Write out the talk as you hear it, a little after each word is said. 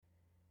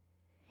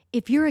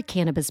If you're a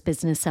cannabis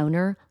business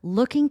owner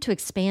looking to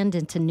expand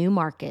into new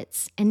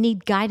markets and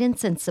need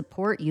guidance and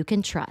support you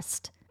can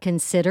trust,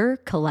 consider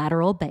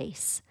Collateral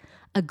Base,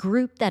 a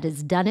group that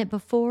has done it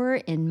before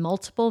in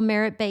multiple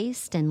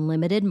merit-based and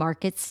limited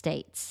market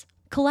states.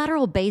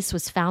 Collateral Base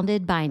was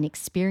founded by an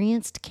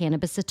experienced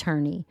cannabis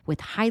attorney with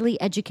highly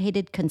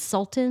educated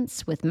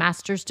consultants with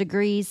master's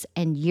degrees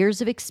and years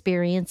of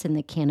experience in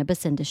the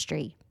cannabis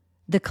industry.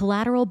 The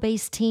Collateral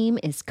Base team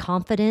is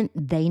confident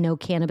they know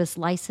cannabis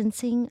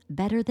licensing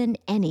better than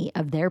any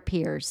of their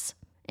peers.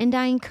 And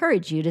I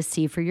encourage you to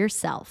see for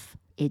yourself.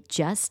 It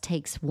just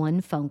takes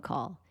one phone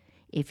call.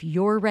 If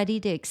you're ready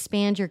to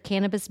expand your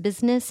cannabis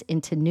business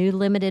into new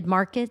limited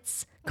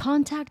markets,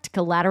 contact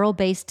Collateral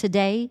Base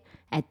today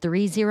at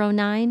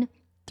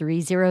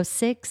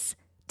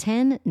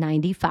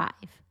 309-306-1095.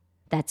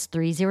 That's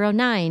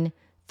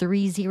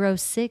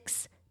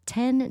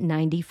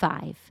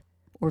 309-306-1095.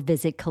 Or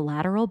visit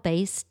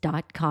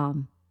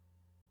collateralbase.com.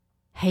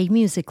 Hey,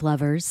 music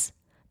lovers.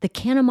 The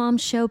Canna Mom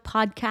Show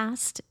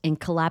podcast, in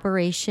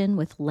collaboration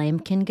with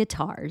Lambkin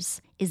Guitars,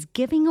 is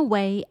giving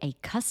away a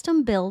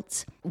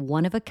custom-built,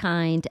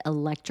 one-of-a-kind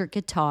electric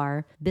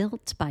guitar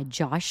built by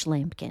Josh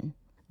Lambkin.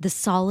 The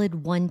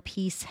solid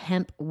one-piece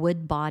hemp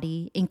wood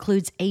body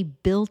includes a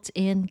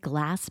built-in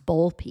glass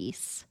bowl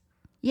piece.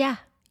 Yeah,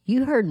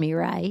 you heard me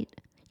right.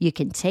 You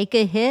can take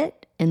a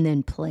hit and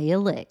then play a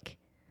lick.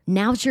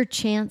 Now's your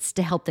chance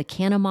to help the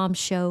Canna Mom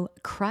Show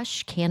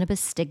crush cannabis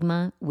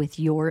stigma with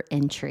your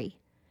entry.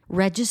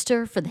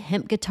 Register for the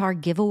hemp guitar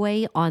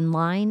giveaway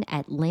online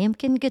at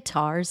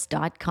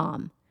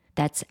lambkinguitars.com.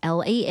 That's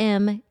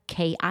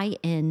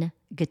LAMKIN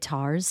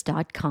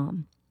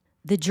guitars.com.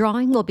 The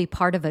drawing will be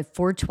part of a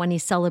 420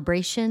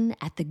 celebration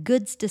at the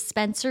Goods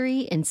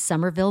Dispensary in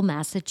Somerville,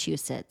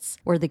 Massachusetts,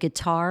 where the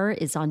guitar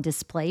is on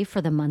display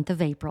for the month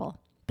of April.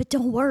 But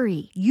don't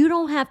worry, you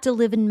don't have to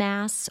live in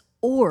Mass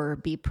or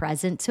be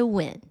present to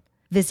win.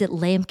 Visit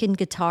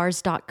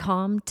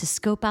lambkinguitars.com to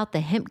scope out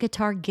the hemp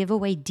guitar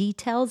giveaway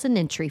details and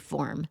entry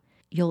form.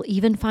 You'll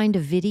even find a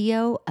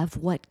video of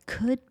what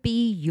could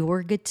be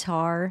your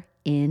guitar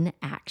in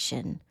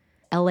action.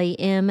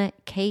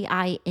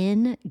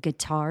 LAMKIN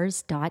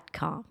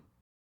guitars.com.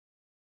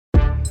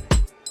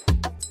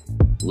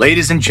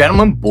 Ladies and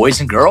gentlemen,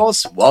 boys and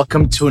girls,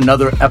 welcome to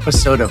another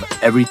episode of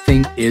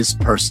Everything is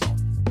Personal.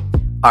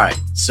 All right,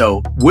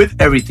 so with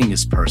Everything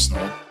is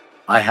Personal,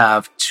 I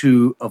have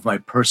two of my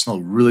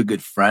personal really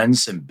good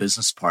friends and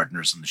business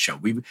partners on the show.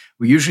 We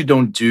usually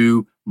don't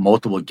do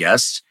multiple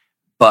guests,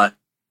 but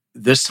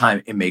this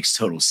time it makes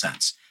total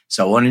sense.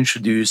 So I want to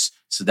introduce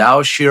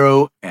Sadao,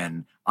 Oshiro,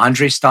 and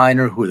Andre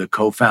Steiner, who are the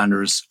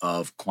co-founders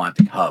of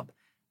Quantic Hub.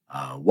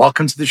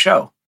 Welcome to the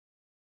show.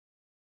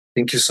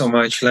 Thank you so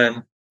much,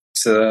 Len.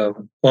 It's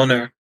an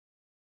honor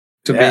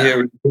to be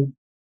here with you.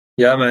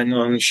 Yeah, man,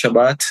 on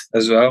Shabbat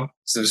as well.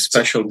 It's a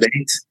special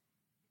date.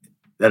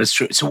 That is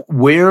true. So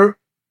where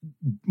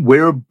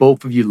are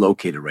both of you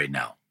located right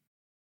now?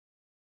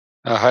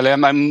 Hi,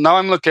 Liam.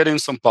 I'm located in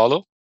São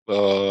Paulo.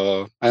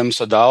 I'm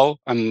Sadao.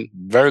 I'm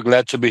very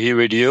glad to be here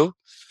with you.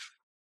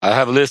 I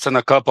have listened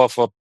a couple of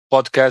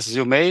podcasts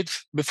you made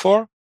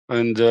before,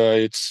 and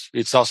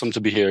it's awesome to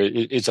be here.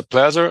 It's a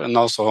pleasure and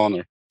also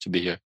honor to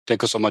be here.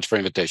 Thank you so much for the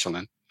invitation,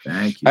 Len.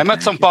 Thank you. I'm at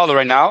São Paulo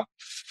right now,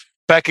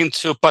 back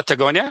into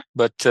Patagonia,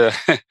 but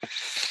I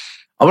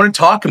want to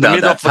talk about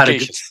that.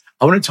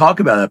 I want to talk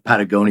about that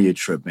Patagonia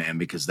trip, man,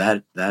 because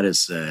that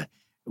is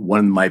one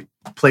of my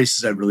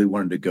places I really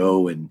wanted to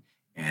go and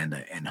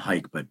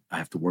hike, but I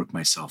have to work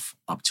myself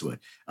up to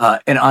it.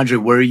 And Andre,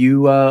 where are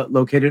you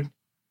located?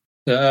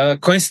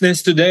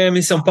 Coincidence today, I'm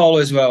in São Paulo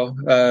as well.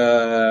 Me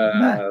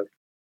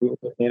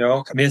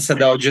and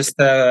Sadao just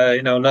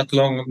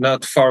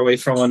not far away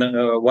from one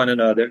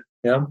another.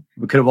 Yeah,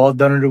 we could have all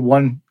done it at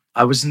one.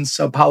 I was in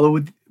Sao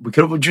Paulo we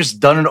could have just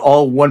done it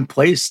all one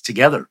place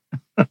together.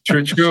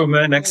 True,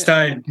 man. Next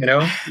time,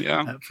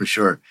 Yeah, for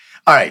sure.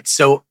 All right.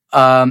 So,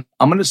 I'm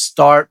going to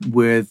start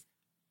with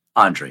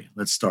Andre.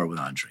 Let's start with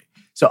Andre.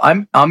 So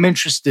I'm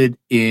interested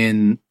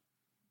in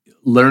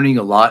learning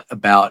a lot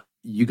about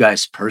you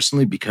guys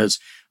personally, because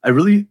I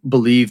really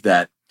believe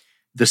that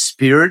the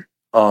spirit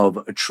of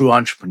a true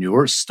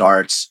entrepreneur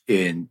starts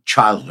in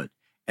childhood.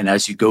 And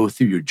as you go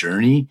through your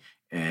journey,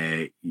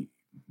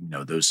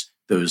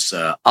 those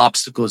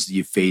obstacles that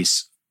you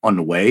face on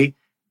the way,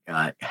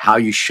 how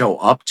you show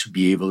up to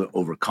be able to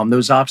overcome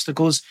those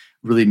obstacles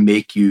really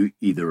make you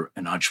either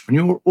an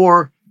entrepreneur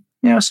or,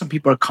 some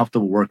people are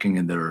comfortable working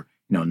in their,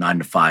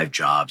 9-to-5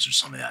 jobs or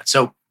something like that.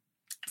 So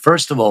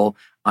first of all,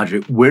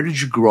 Andre, where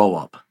did you grow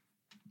up?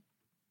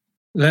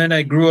 Len,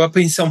 I grew up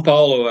in São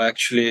Paulo,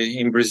 actually,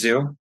 in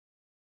Brazil.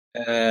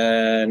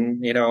 And,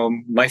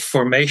 my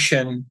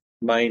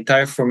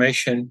entire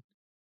formation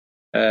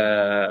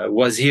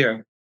was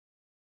here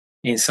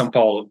in São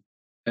Paulo.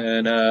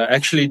 And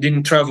actually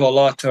didn't travel a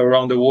lot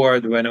around the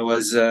world when I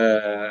was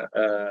a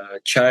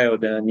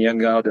child and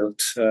young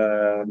adult.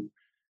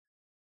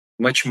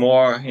 Much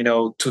more,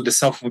 to the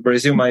south of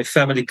Brazil. My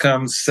father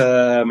comes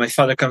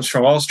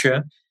from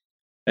Austria.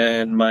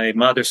 and my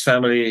mother's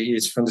family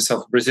is from the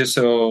south of Brazil,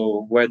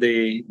 so where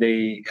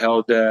they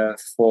held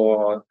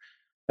for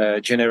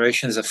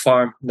generations a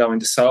farm down in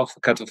the south, a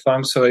cattle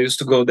farm. So I used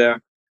to go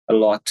there a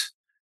lot,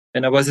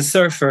 and I was a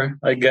surfer,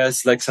 I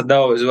guess, like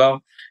Sadao as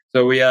well.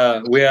 So we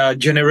are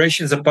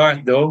generations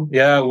apart, though.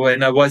 Yeah,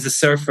 when I was a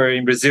surfer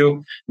in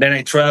Brazil, then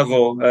I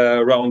travel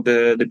around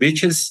the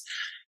beaches,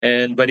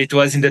 but it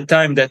was in the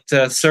time that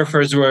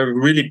surfers were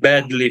really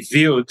badly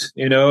viewed,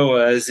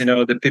 as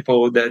the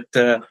people that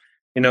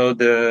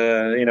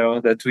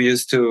that we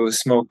used to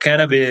smoke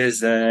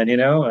cannabis, and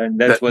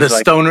that The was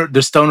like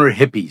stoner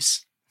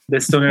hippies. the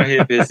stoner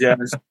hippies. Yeah,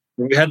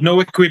 we had no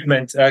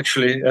equipment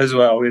actually as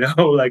well,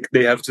 like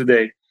they have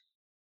today.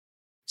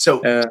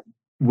 So,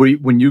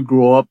 when you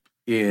grew up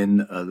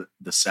in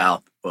the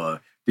South,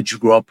 did you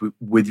grow up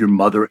with your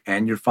mother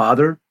and your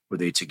father? Were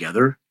they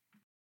together?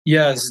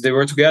 Yes, they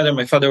were together.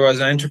 My father was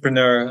an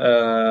entrepreneur,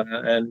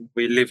 and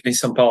we lived in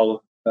São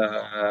Paulo.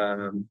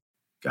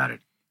 Got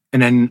it.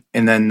 And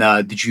then,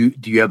 do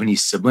you have any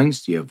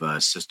siblings? Do you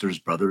have sisters,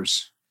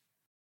 brothers?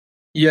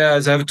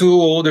 Yes, I have two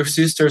older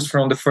sisters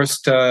from the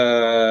first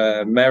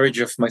marriage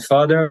of my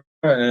father,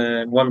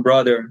 and one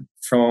brother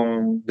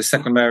from the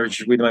second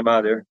marriage with my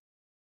mother.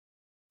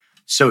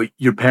 So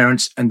your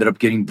parents ended up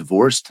getting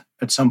divorced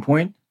at some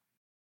point?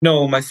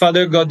 No, my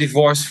father got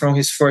divorced from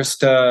his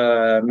first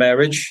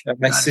marriage.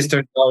 My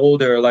sisters are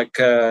older, like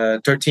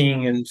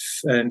 13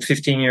 and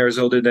 15 years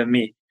older than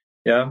me.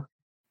 Yeah.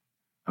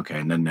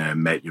 Okay, and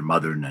then met your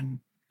mother and then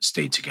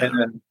stayed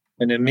together.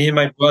 And then me and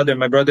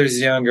my brother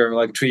is younger,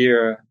 like 3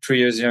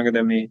 years younger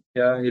than me.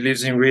 Yeah, he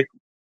lives in Rio,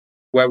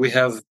 where we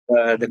have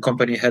the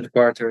company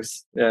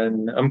headquarters.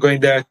 And I'm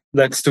going there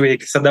next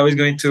week. So now he's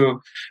going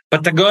to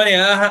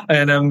Patagonia,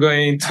 and I'm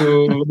going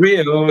to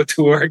Rio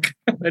to work.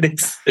 But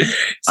it's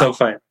so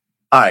fun.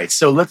 All right,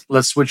 so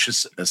let's switch to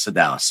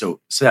Sadao.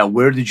 So Sadao,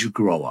 where did you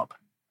grow up?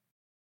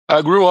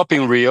 I grew up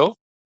in Rio.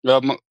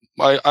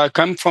 I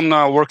come from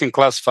a working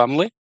class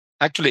family,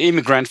 actually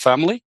immigrant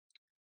family.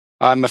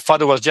 My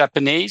father was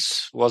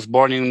Japanese, was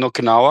born in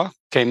Okinawa,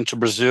 came to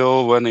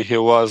Brazil when he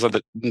was at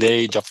the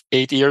age of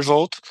 8 years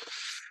old.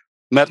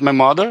 Met my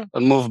mother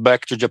and moved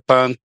back to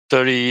Japan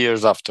 30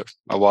 years after.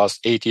 I was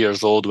 8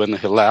 years old when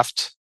he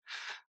left.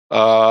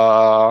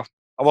 I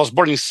was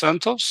born in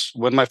Santos.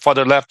 When my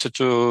father left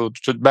to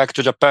back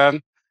to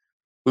Japan,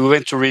 we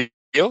went to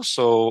Rio.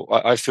 So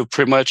I feel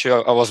pretty much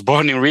I was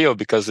born in Rio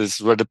because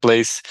it's where the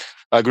place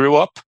I grew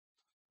up.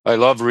 I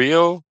love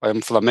Rio.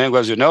 I'm Flamengo,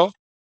 as you know.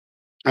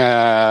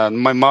 And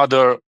my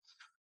mother,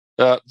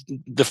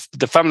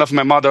 the family of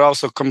my mother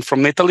also come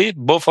from Italy.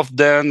 Both of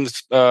them,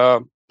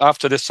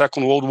 after the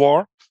Second World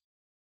War,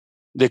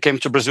 they came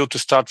to Brazil to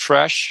start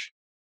fresh.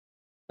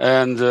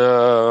 And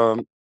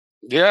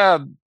yeah,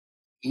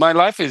 my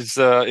life is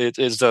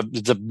it's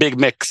a big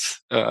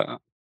mix.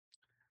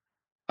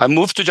 I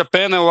moved to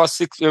Japan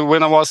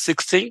when I was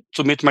 16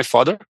 to meet my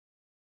father,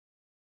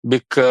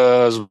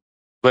 because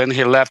when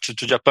he left to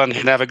Japan,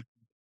 he never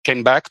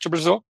came back to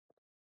Brazil.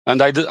 And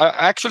I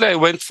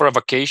went for a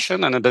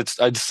vacation, and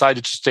I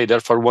decided to stay there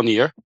for 1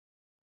 year.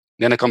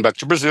 Then I come back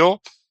to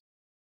Brazil.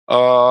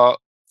 4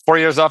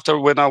 years after,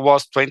 when I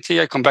was 20,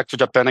 I come back to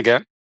Japan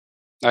again.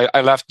 I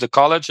left the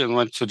college and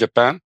went to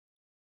Japan,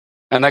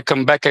 and I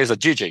come back as a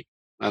DJ.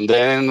 And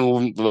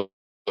then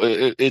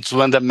it's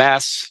when the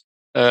mess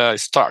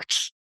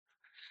starts.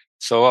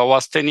 So I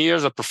was 10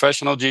 years a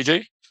professional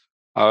DJ.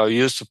 I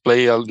used to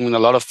play in a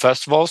lot of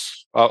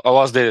festivals. I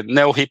was the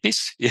neo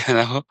hippies,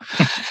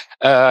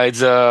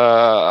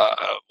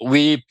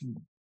 we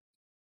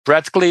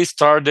practically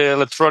started the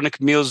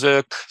electronic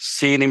music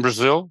scene in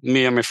Brazil,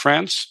 me and my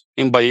friends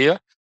in Bahia.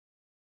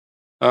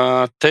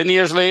 10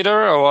 years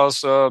later, I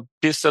was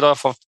pissed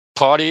off of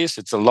parties.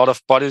 It's a lot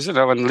of parties,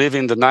 and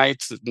living the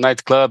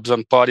nightclubs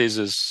and parties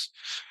is,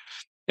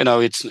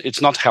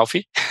 it's not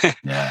healthy.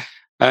 Yeah.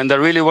 And I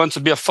really want to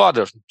be a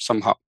father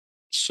somehow.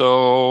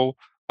 So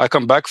I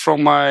come back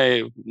from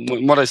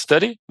what I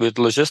study with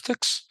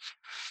logistics.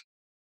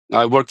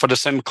 I work for the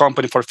same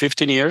company for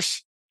 15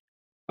 years,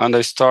 and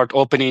I start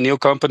opening new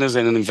companies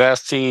and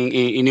investing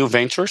in new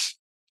ventures.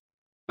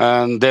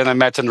 And then I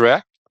met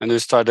André, and we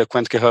started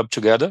Quantic Hub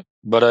together.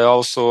 But I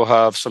also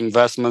have some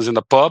investments in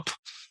the pub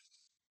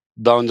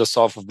down in the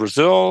south of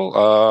Brazil.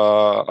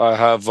 I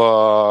have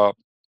a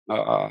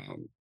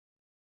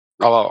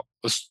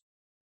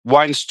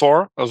wine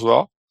store as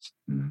well.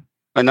 Mm.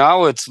 And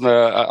now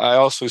I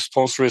also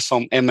sponsor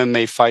some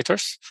MMA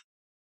fighters.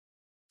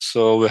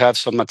 So we have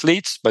some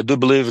athletes. I do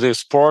believe in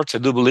sports. I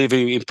do believe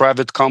in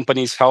private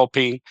companies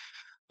helping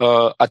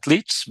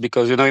athletes,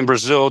 because in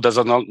Brazil there's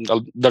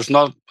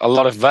not a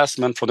lot of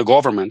investment from the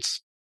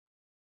governments.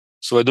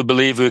 So I do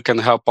believe we can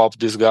help out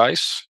these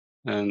guys,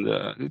 and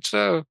it's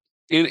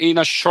in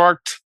a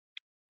short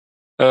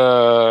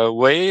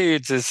way.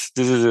 This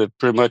is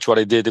pretty much what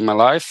I did in my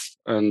life,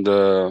 and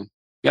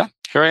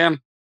here I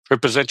am,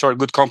 represent our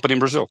good company in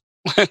Brazil.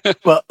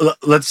 Well,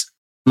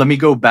 let me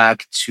go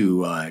back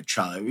to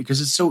Charlie,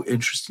 because it's so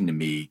interesting to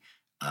me,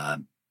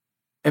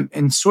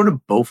 and sort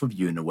of both of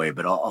you in a way.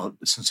 But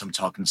since I'm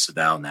talking to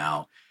Sadao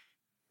now,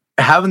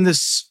 having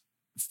this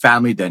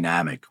family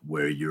dynamic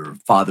where your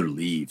father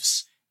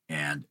leaves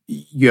and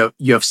you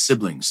have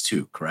siblings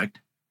too, correct?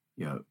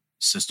 You have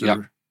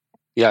sister?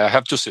 Yeah, I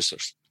have two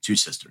sisters. Two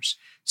sisters.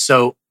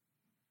 So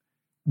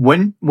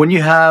when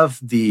you have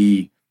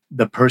the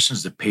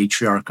person's the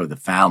patriarch of the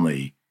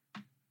family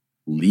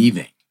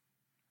leaving,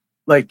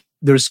 like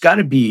there's got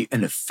to be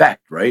an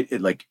effect, right?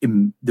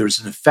 There's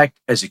an effect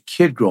as a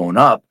kid growing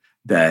up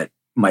that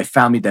my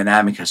family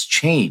dynamic has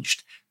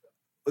changed.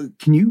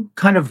 Can you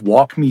kind of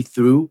walk me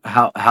through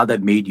how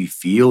that made you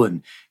feel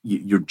and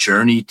your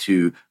journey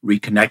to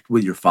reconnect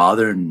with your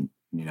father, and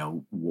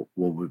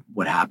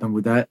what happened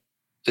with that?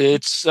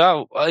 It's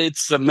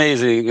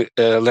amazing,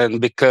 Len,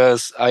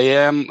 because I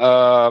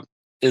am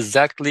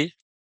exactly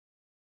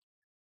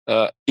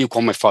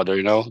equal my father.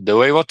 The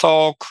way we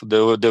talk,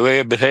 the way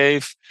I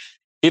behave.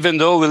 Even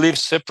though we live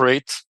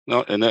separate,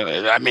 and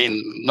I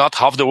mean, not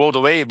half the world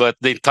away, but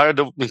the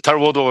entire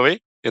world away.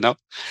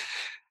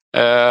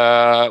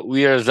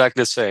 We are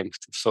exactly the same.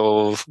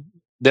 So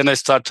then I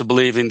start to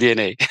believe in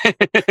DNA.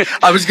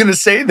 I was going to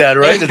say that,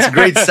 right? It's a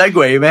great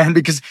segue, man,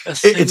 because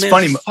it's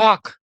funny.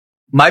 Fuck.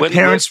 My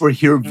parents were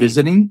here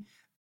visiting.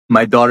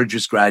 My daughter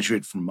just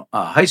graduated from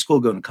high school,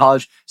 going to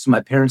college. So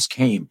my parents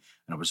came,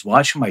 and I was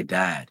watching my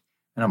dad,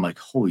 and I'm like,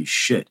 holy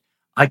shit,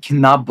 I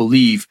cannot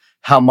believe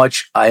how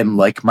much I am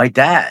like my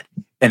dad.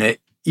 And it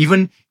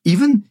even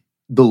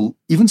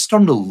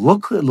starting to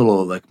look a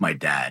little like my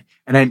dad.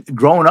 And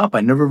growing up,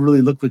 I never really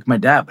looked like my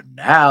dad, but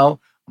now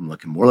I'm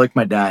looking more like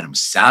my dad. I'm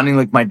sounding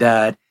like my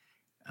dad.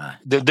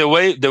 The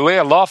way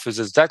I laugh is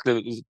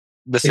exactly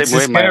the same it's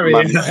way. Scary.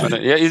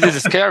 It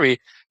is scary.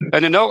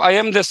 And I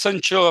am the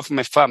Sancho of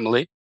my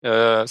family.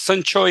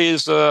 Sancho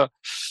is I'm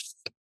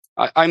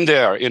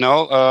there,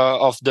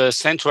 of the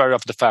sanctuary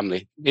of the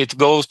family. It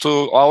goes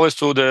always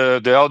to the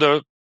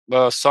elder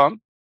son.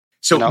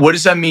 So what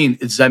does that mean?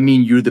 Does that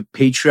mean you're the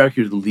patriarch?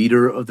 You're the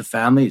leader of the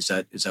family? Is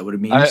that what it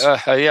means?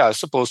 Yeah, it's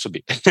supposed to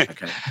be.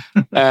 Okay.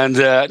 And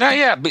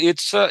but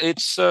it's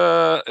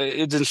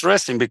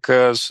interesting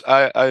because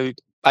I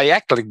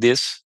act like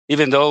this,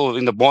 even though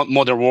in the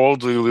modern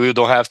world we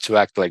don't have to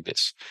act like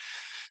this.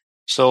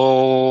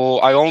 So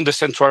I own the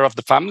sanctuary of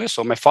the family.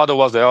 So my father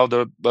was the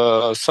elder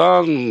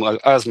son,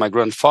 as my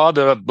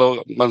grandfather,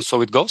 and so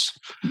it goes.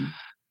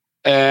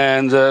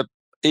 And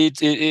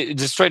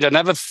it's strange. I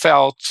never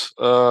felt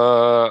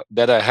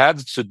that I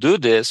had to do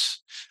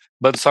this,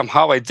 but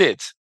somehow I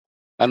did.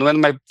 And when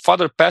my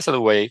father passed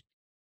away,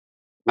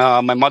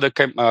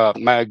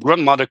 my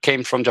grandmother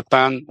came from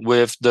Japan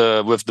with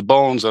the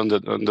bones and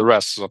the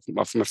rest of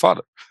my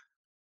father.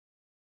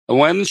 And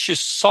when she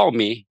saw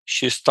me,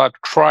 she started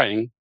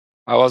crying.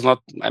 I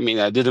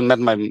didn't met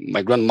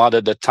my grandmother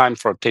at that time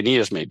for 10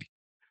 years, maybe.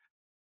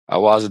 I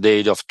was at the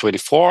age of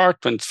 24,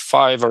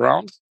 25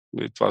 around.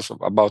 It was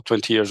about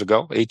 20 years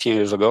ago, 18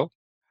 years ago.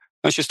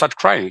 And she started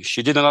crying.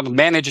 She did not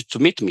manage to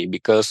meet me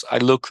because I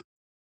look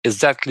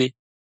exactly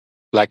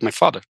like my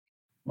father.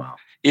 Wow.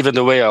 Even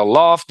the way I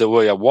laugh, the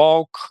way I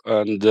walk.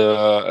 And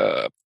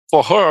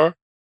for her,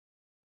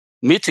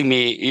 meeting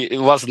me,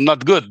 it was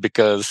not good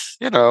because,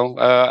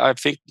 I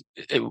think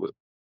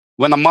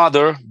when a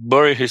mother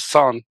buries her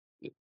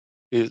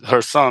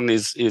son,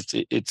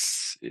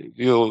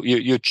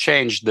 you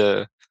change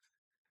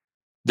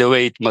the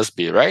way it must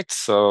be, right?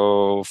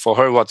 So for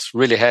her, what's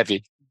really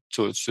heavy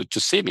to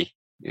see me,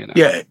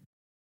 Yeah,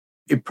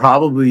 it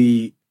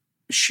probably,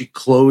 she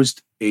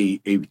closed a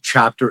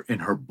chapter in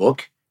her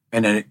book,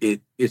 and then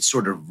it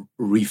sort of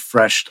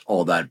refreshed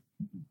all that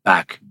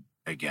back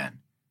again.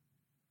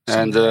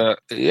 And but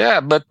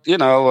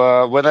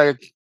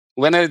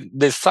when I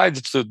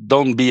decided to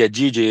don't be a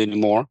DJ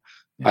anymore,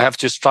 I have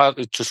to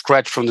start to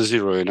scratch from the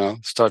zero,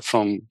 start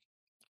from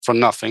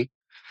nothing.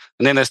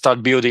 And then I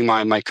start building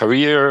my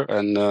career,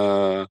 and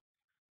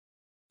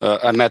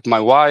I met my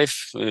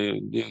wife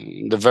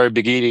in the very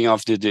beginning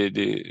of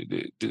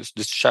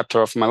this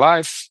chapter of my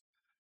life,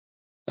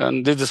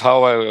 and this is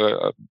how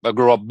I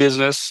grew up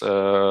business.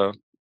 With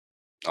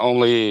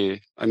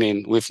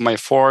my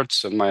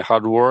efforts and my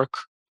hard work,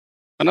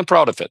 and I'm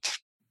proud of it.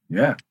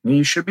 Yeah,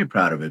 you should be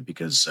proud of it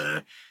because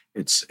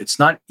it's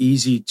not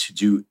easy to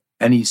do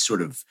any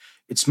sort of.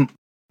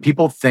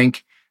 People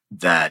think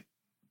that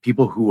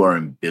people who are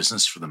in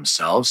business for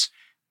themselves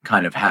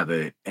kind of have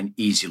an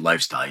easy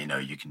lifestyle.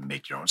 You can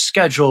make your own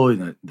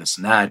schedule, this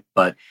and that.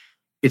 But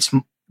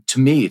to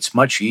me, it's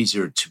much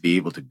easier to be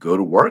able to go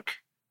to work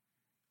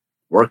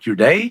your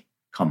day,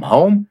 come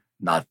home,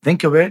 not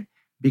think of it,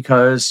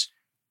 because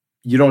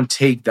you don't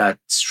take that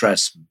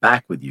stress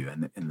back with you.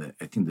 And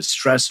I think the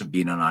stress of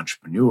being an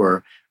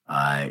entrepreneur,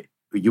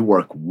 you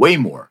work way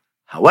more.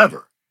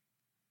 However,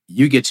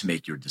 you get to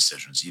make your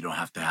decisions. You don't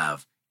have to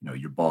have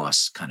your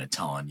boss kind of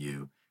telling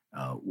you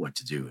what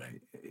to do.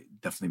 It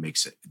definitely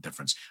makes a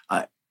difference.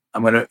 I'm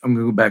gonna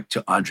go back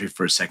to Andre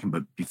for a second,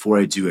 but before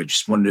I do, I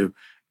just wanted to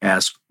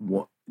ask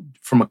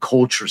from a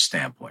culture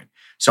standpoint.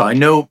 So I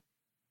know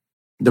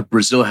that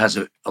Brazil has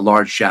a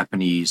large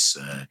Japanese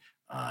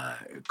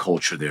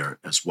culture there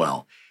as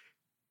well.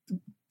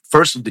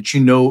 First, did you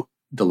know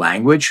the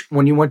language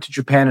when you went to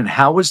Japan, and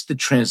how was the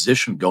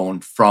transition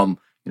going from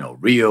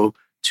Rio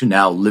to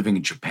now living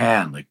in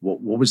Japan? Like,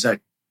 what was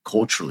that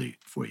culturally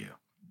for you?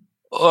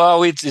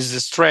 Well, it is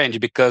strange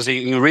because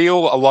in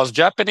Rio I was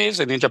Japanese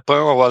and in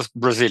Japan I was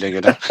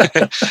Brazilian.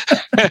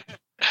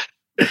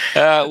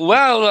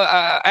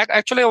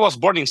 Actually, I was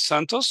born in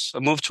Santos. I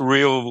moved to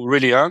Rio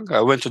really young.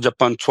 I went to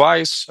Japan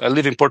twice. I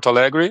live in Porto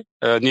Alegre,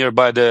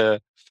 nearby the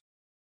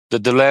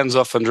lands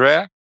of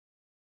Andrea.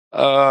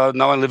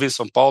 Now I live in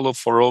São Paulo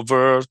for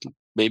over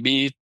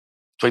maybe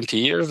 20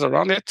 years,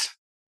 around it,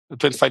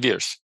 25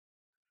 years.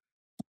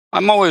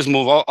 I'm always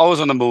always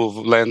on the move.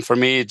 Land for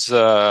me, it's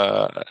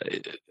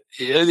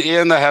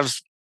and I have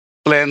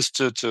plans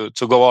to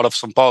go out of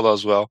São Paulo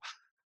as well.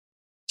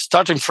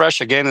 Starting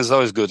fresh again is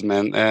always good,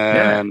 man.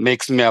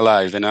 Makes me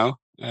alive,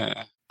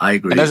 I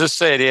agree. And as I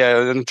said,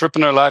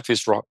 entrepreneur life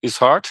is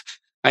hard.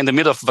 I'm in the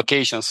middle of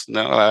vacations.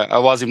 I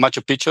was in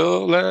Machu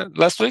Picchu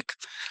last week.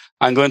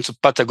 I'm going to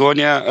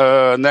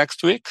Patagonia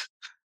next week.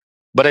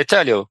 But I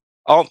tell you,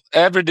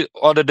 every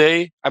other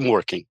day I'm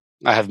working.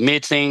 I have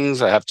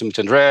meetings. I have to meet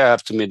Andrea. I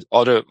have to meet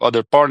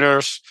other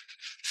partners.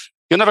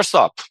 You never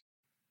stop.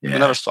 Yeah. You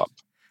never stop.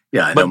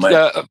 Yeah, I know.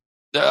 But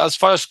as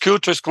far as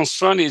culture is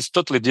concerned, it's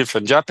totally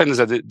different. Japan is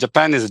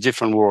a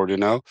different world.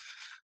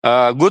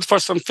 Good for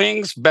some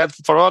things, bad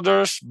for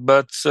others.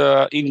 But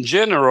in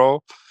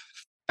general,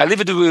 I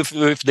lived with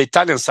the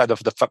Italian side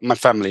of my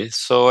family,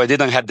 so I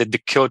didn't have the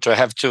big culture.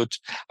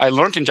 I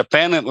learned in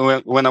Japan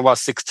when I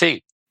was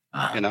 16.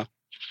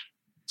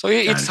 So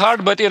it's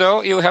hard, but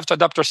you have to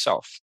adapt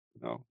yourself.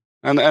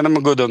 And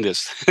I'm good on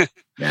this.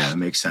 Yeah, that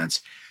makes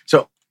sense.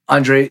 So,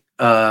 Andre,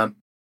 at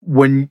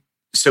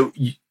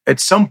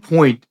some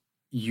point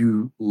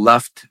you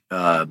left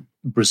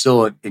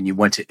Brazil and you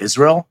went to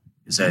Israel.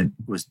 Is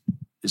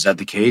that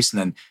the case?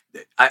 And then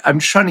I'm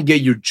just trying to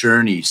get your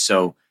journey.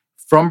 So,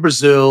 from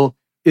Brazil,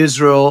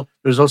 Israel,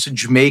 there's also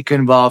Jamaica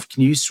involved.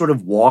 Can you sort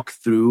of walk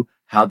through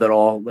how that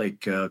all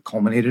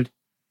culminated?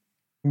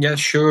 Yeah,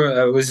 sure.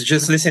 I was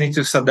just listening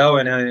to Sadao,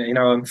 and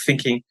I'm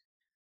thinking,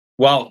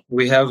 wow,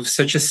 we have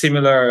such a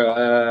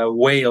similar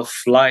way of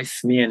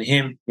life, me and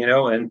him,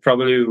 and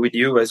probably with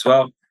you as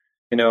well.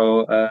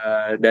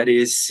 That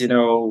is,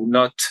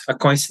 not a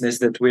coincidence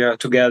that we are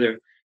together,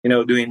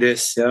 doing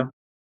this. Yeah.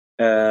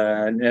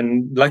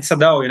 And like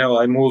Sadao,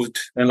 I moved,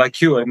 and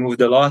like you, I moved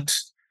a lot.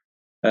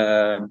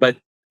 But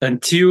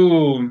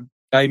until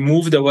I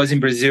moved, I was in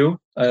Brazil.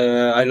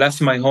 I left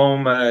my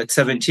home at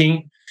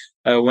 17.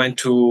 I went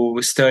to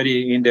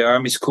study in the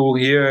army school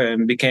here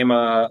and became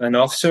an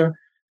officer.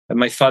 And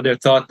my father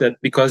thought that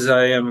because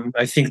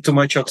I think too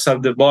much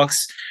outside the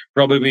box,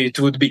 probably it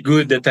would be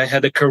good that I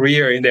had a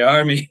career in the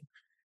army.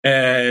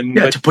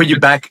 To put you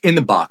back in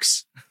the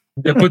box.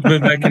 They put me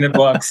back in the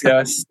box,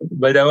 yes.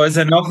 But I was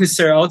an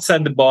officer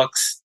outside the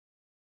box.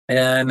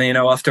 And,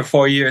 after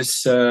 4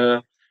 years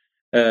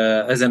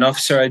as an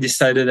officer, I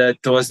decided that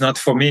it was not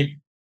for me.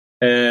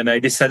 And I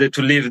decided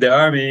to leave the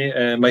army.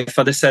 And my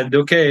father said,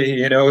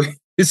 okay,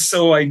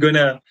 so I'm going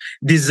to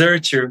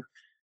desert you.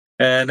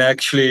 And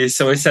actually,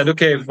 so I said,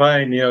 okay,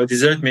 fine,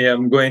 desert me.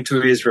 I'm going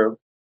to Israel.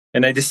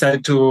 And I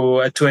decided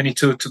at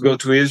 22 to go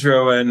to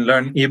Israel and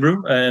learn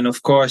Hebrew. And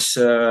of course,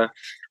 I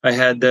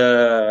had,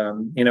 a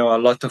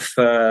lot of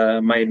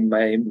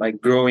my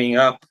growing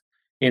up,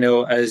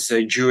 as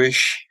a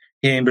Jewish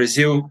here in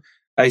Brazil.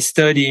 I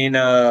studied in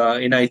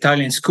an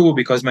Italian school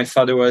because my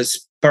father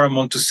was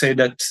paramount to say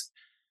that,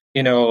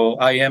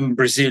 I am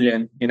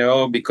Brazilian,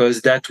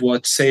 because that's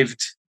what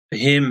saved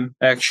him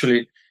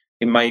actually.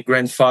 And my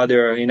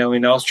grandfather,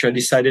 in Austria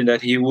decided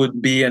that he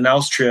would be an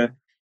Austrian.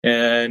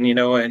 And,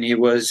 and he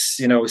was,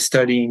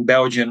 studying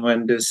Belgium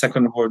when the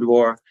Second World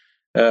War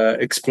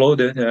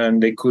exploded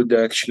and they could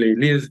actually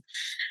live.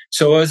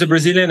 So I was a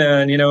Brazilian,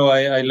 and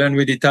I learned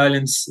with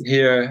Italians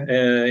here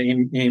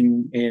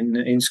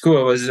in school.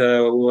 I was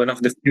one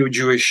of the few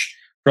Jewish,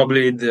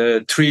 probably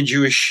the 3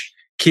 Jewish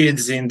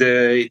kids in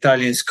the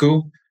Italian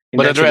school.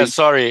 But Andrea,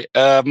 sorry,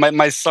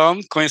 my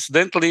son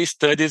coincidentally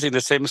studies in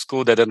the same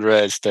school that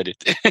Andrea studied.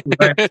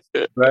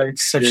 Right.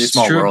 Such a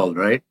small world,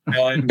 right?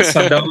 And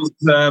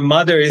Sadao's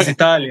mother is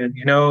Italian,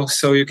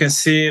 so you can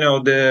see,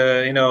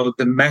 the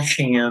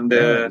meshing and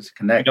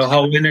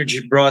how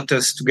energy brought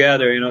us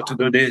together, to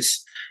do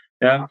this.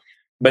 Yeah.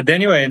 But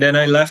anyway, then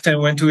I left and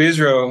went to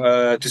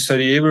Israel to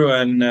study Hebrew,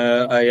 and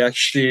I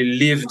actually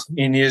lived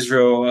in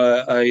Israel.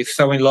 I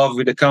fell in love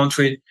with the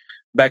country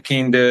back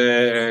in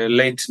the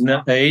late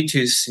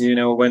 80s,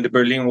 when the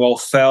Berlin Wall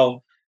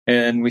fell,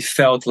 and we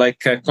felt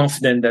like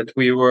confident that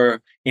we were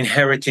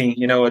inheriting,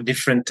 a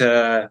different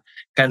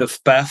kind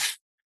of path.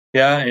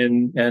 Yeah.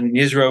 And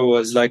Israel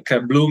was like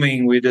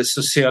blooming with a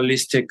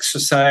socialistic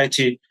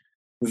society,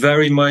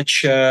 very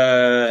much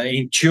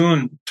in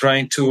tune,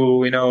 trying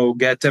to,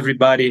 get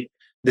everybody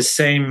the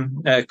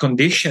same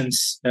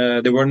conditions.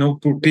 There were no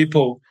poor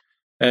people.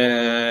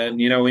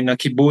 In a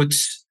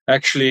kibbutz,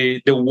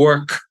 actually, the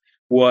work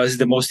was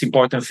the most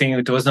important thing.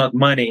 It was not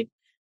money.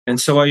 And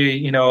so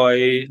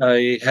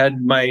I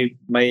had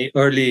my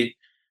early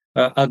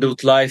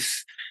adult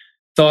life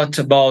thought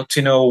about,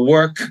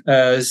 work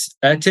as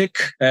ethic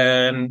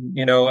and,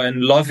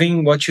 and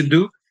loving what you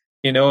do,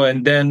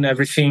 and then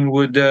everything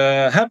would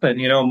happen.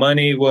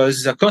 Money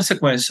was a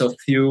consequence of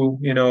you,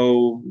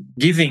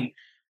 giving,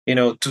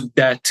 to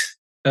that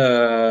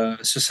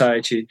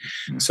society.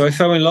 So I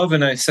fell in love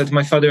and I said,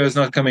 my father is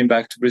not coming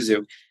back to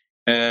Brazil,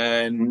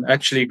 and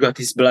actually got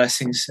his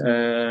blessings.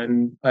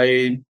 And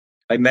I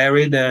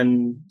married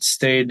and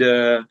stayed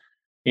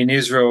in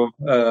Israel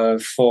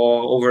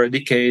for over a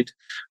decade.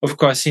 Of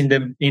course, in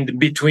the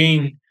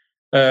between,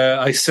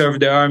 I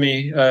served the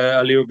army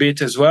a little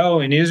bit as well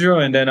in Israel,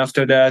 and then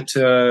after that,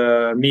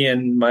 me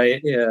and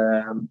my,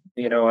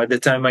 at the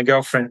time my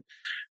girlfriend,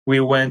 we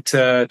went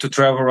to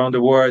travel around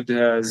the world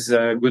as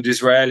good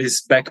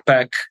Israelis,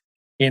 backpack,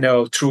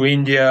 through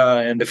India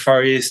and the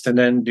Far East, and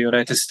then the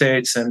United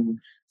States and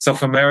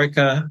South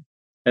America,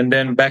 and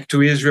then back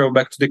to Israel,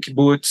 back to the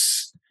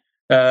kibbutz,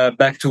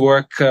 back to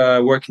work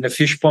in the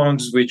fish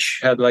ponds, which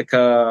had like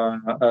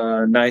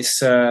a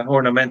nice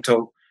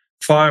ornamental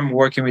farm,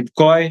 working with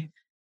koi,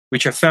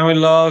 which I fell in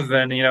love.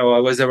 And, I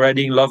was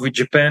already in love with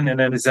Japan. And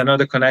then there's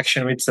another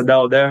connection with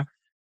Sadao there.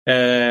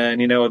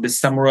 And, the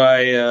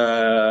samurai,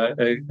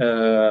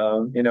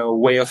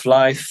 way of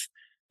life.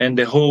 And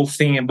the whole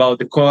thing about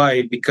the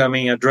koi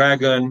becoming a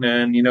dragon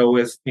and,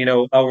 with,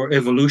 our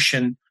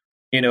evolution,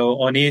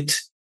 on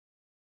it.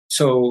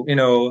 So,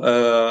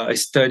 I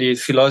studied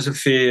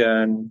philosophy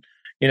and,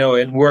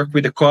 and worked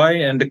with the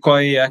koi. And the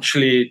koi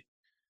actually,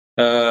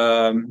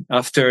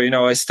 after,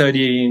 I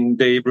studied in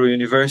the Hebrew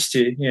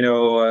University,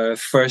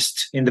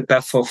 first in the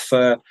path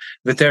of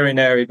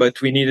veterinary,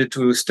 but we needed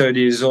to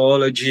study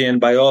zoology and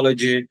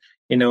biology,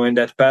 in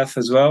that path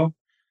as well.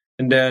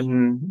 And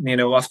then,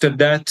 after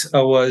that,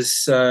 I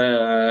was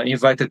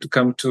invited to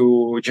come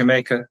to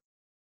Jamaica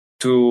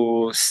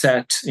to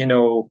set,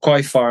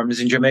 koi farms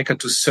in Jamaica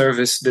to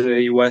service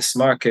the US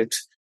market,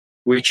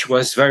 which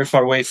was very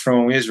far away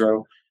from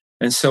Israel.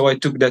 And so I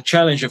took that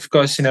challenge. Of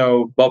course,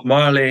 Bob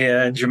Marley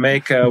and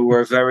Jamaica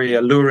were very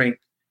alluring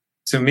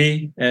to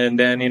me. And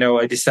then,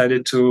 I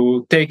decided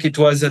to take, it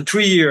was a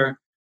 3-year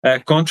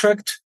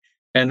contract.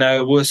 And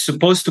I was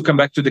supposed to come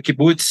back to the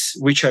kibbutz,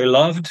 which I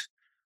loved.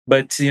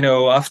 But,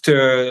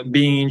 after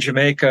being in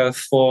Jamaica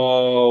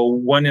for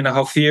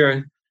 1.5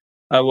 years,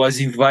 I was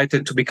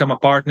invited to become a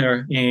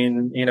partner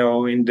in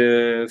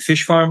the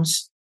fish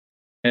farms.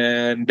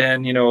 And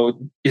then,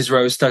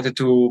 Israel started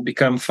to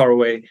become far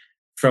away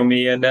from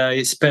me. And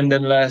I spent the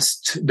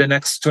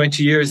next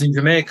 20 years in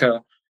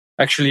Jamaica.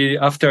 Actually,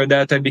 after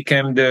that, I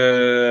became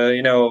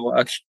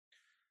the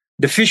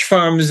fish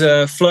farms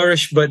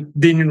flourished, but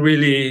didn't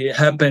really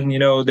happen,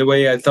 the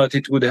way I thought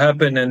it would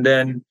happen. And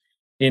then,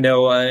 in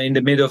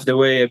the middle of the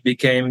way, I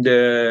became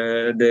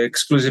the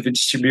exclusive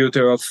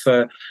distributor of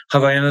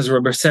Havaianas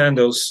rubber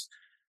sandals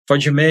for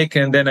Jamaica.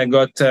 And then I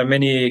got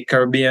many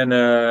Caribbean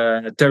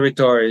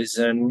territories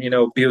and,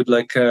 built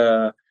like,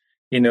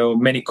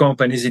 many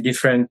companies in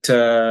different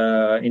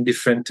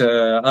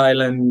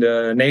island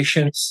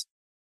nations.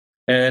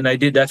 And I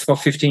did that for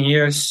 15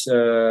 years.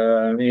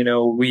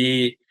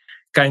 We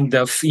kind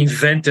of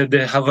invented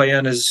the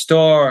Havaianas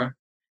store.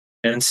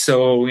 And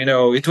so,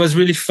 it was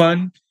really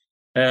fun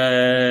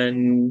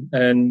and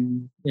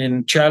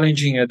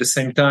challenging at the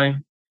same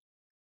time.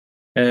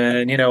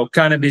 And,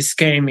 cannabis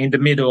came in the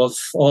middle of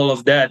all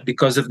of that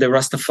because of the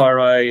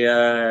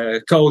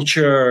Rastafari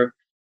culture,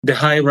 the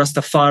high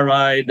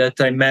Rastafari that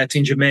I met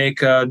in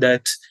Jamaica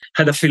that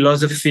had a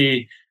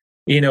philosophy,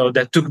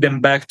 that took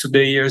them back to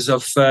the years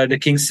of the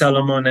King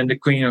Solomon and the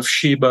Queen of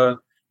Sheba.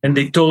 And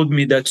they told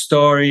me that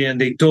story, and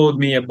they told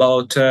me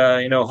about,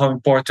 how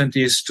important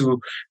it is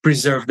to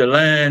preserve the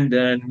land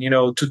and,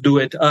 to do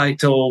it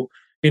Ito,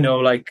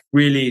 like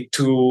really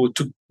to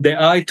the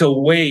Ito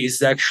way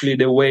is actually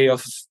the way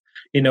of,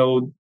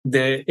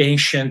 the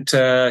ancient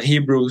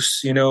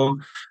Hebrews,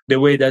 the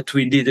way that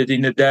we did it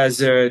in the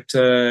desert,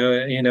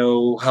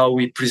 how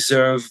we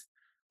preserve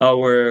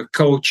our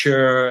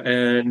culture.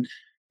 And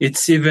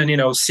it's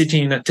even,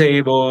 sitting at a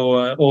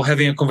table or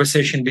having a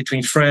conversation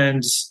between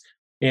friends,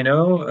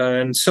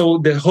 and so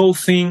the whole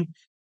thing,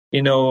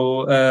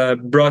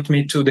 brought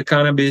me to the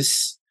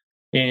cannabis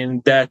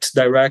in that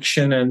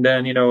direction. And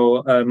then,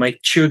 my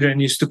children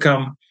used to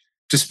come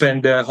to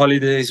spend the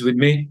holidays with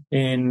me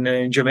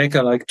in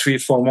Jamaica, like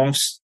 3-4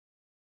 months.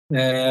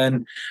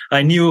 And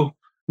I knew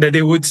that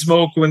they would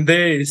smoke one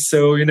day.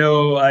 So,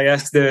 I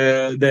asked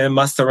the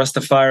Master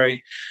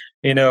Rastafari,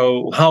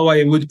 how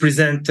I would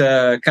present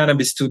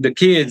cannabis to the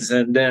kids.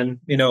 And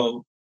then,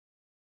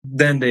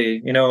 then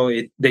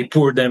they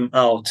poured them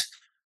out,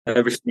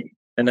 everything.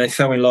 And I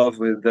fell in love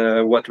with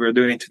what we're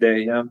doing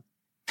today. Yeah.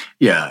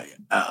 Yeah.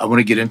 I want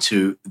to get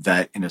into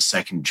that in a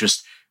second.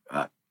 Just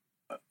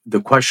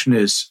the question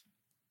is,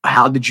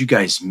 how did you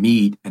guys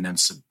meet? And then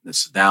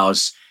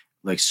Sadao's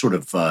like sort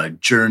of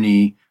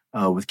journey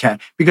with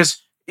Cat,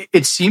 because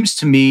it seems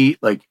to me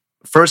like,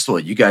 first of all,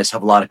 you guys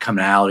have a lot of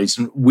commonalities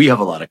and we have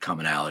a lot of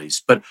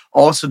commonalities, but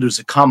also there's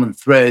a common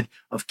thread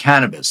of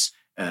cannabis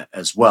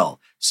as well.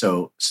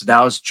 So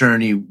Sadao's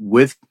journey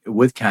with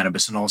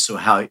cannabis and also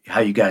how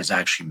you guys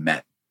actually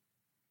met.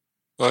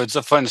 Well, it's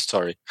a fun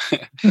story.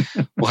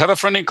 We have a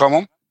friend in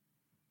common.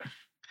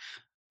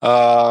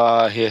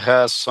 He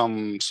has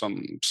some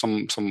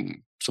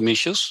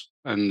issues,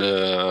 and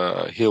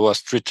he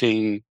was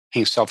treating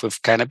himself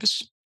with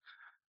cannabis.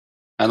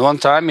 And one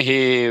time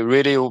he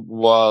really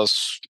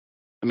was,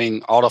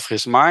 out of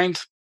his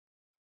mind.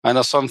 And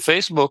I saw on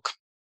Facebook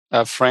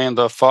a friend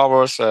of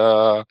ours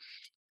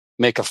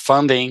make a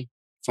funding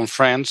from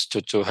friends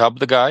to help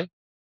the guy.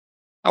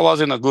 I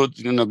was in a good,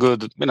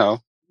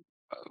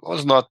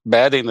 was not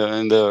bad in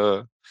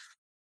the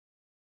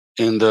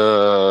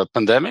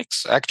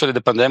pandemics. Actually,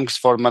 the pandemics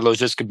for my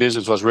logistic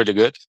business was really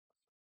good.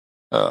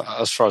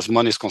 As far as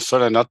money is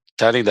concerned, I'm not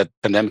telling that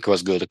pandemic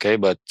was good, okay?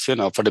 But,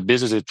 for the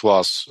business, it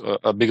was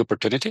a big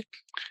opportunity.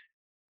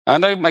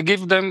 And I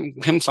give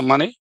him some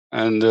money.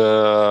 And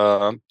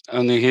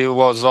he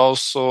was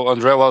also,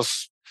 Andre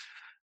was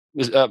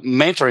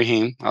mentoring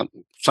him,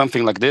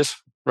 something like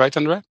this, right,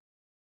 Andre?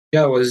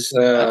 Yeah, I was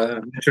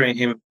mentoring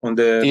him on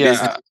the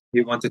business he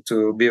wanted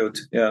to build.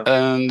 Yeah.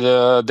 And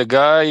the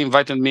guy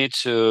invited me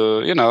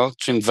to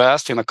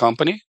invest in a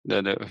company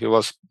that he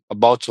was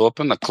about to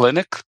open a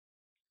clinic.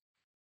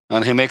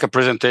 And he make a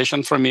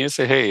presentation for me and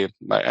say, hey,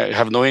 I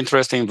have no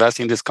interest in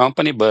investing in this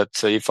company,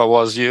 but if I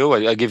was you,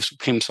 I give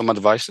him some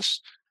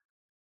advices.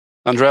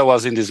 Andrea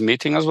was in this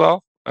meeting as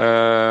well.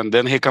 And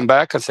then he come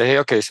back and say, hey,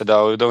 okay,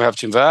 Sadao, you don't have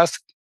to invest.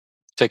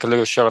 Take a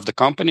little share of the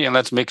company and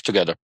let's make it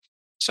together.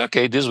 So,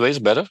 okay, this way is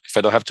better if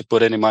I don't have to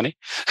put any money.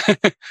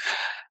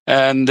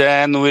 And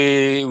then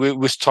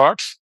we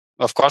start.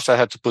 Of course, I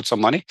had to put some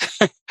money.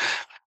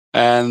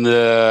 And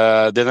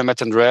then I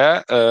met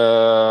Andrea.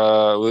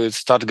 We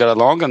started to get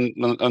along,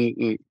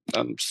 and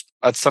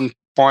at some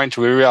point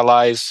we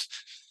realized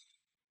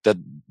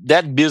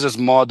that business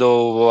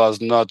model was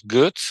not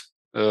good.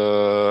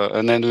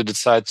 And then we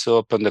decided to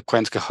open the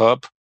Quantic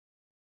Hub.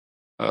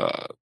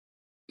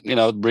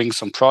 Bring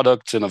some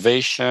product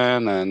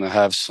innovation and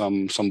have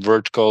some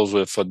verticals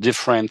with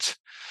different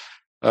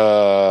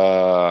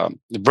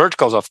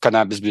verticals of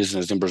cannabis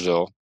business in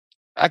Brazil.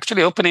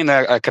 Actually, opening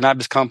a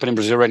cannabis company in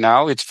Brazil right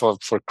now, it's for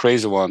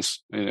crazy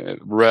ones,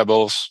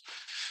 rebels.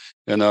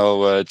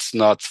 It's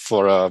not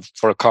for a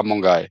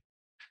common guy.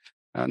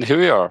 And here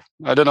we are.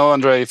 I don't know,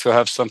 Andre, if you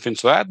have something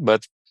to add,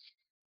 but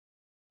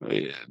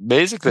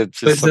basically,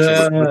 it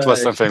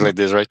was something like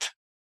this, right?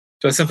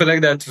 So something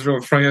like that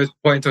from your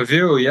point of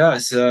view,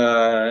 yes.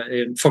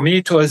 For me,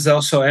 it was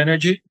also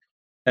energy.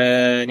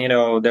 And,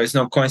 there's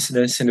no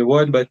coincidence in the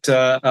world, but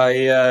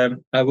I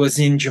was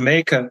in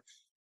Jamaica,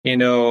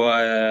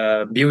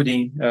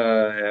 building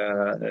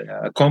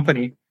a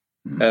company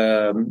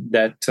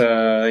that,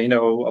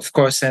 of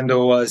course,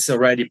 Endo was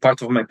already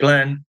part of my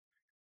plan.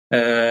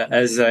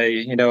 As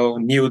I,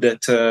 knew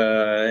that,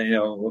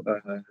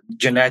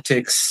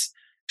 genetics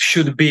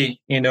should be,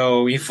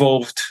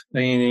 involved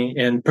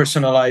in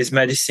personalized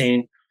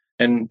medicine,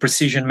 and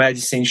precision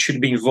medicine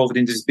should be involved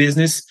in this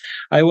business.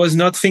 I was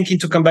not thinking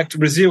to come back to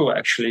Brazil,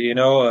 actually,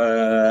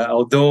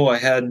 although I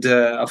had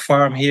a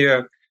farm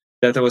here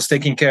that I was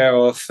taking care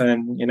of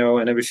and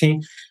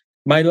everything.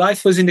 My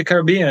life was in the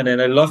Caribbean,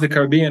 and I love the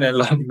Caribbean. I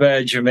love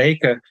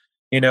Jamaica,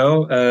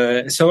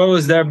 so I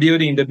was there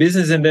building the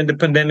business, and then the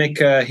pandemic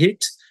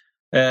hit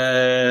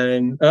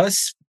and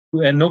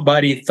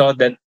nobody thought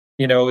that,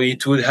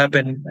 it would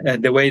happen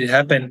the way it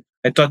happened.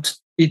 I thought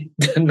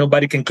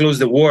nobody can close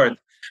the world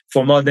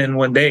for more than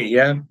one day.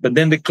 Yeah. But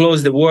then they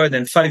closed the world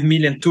and 5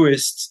 million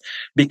tourists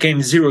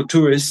became 0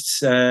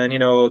 tourists. And,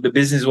 the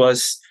business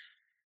was,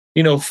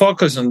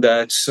 focused on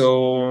that.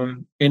 So,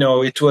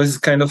 it was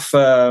kind of,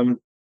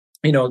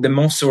 the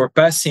months were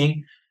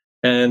passing.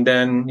 And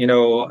then,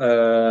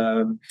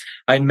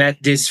 I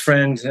met this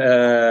friend,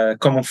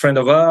 common friend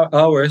of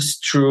ours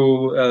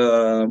through,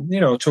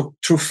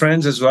 through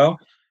friends as well.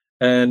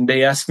 And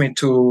they asked me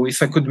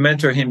if I could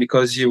mentor him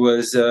because he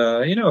was,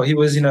 he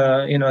was in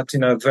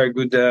a very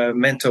good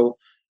mental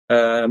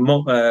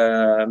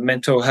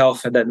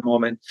health at that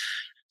moment.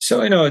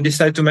 So, I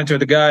decided to mentor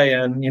the guy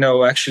and,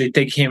 actually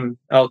take him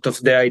out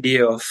of the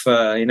idea of,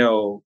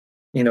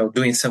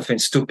 doing something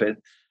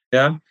stupid.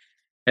 Yeah.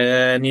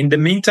 And in the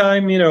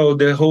meantime,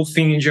 the whole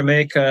thing in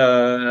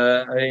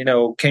Jamaica,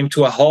 came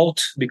to a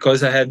halt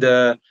because I had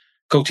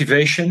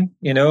cultivation,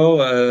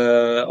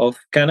 of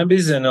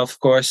cannabis. And of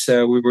course,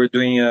 we were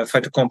doing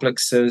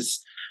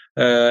phytocomplexes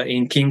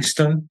in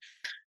Kingston.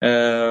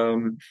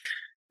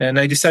 And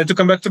I decided to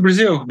come back to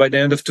Brazil. By the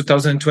end of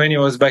 2020, I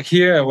was back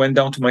here. I went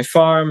down to my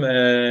farm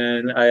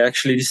and I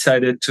actually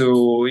decided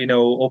to,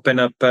 open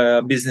up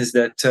a business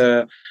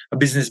a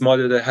business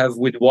model that I have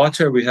with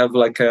water. We have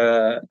like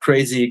a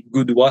crazy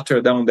good water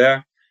down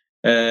there.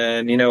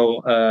 And,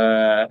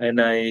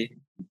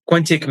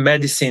 Quantic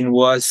medicine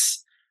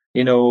was,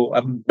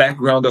 a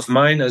background of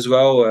mine as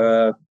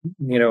well,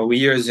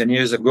 years and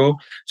years ago.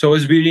 So I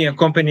was building a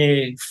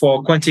company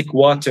for Quantic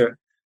water.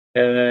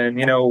 And,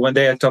 one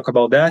day I talk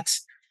about that.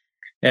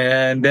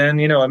 And then,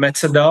 I met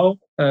Sadao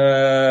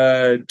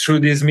through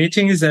these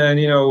meetings and,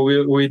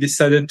 we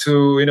decided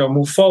to,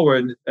 move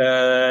forward.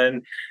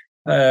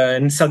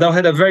 And Sadao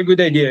had a very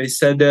good idea. He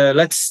said,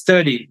 let's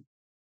study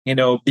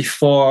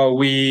before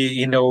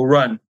we,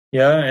 run.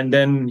 Yeah. And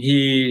then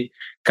he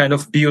kind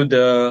of built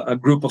a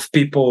group of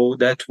people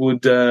that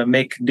would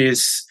make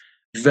this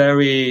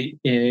very,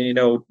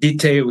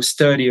 detailed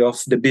study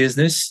of the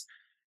business.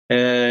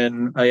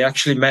 And I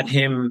actually met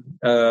him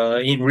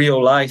in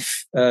real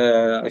life,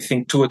 I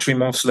think 2 or 3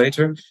 months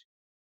later.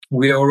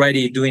 We're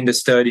already doing the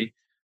study.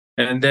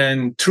 And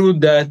then through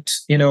that,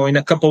 in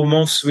a couple of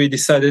months, we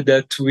decided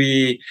that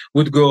we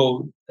would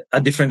go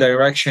a different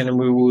direction and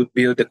we would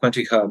build the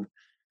Quantic Hub.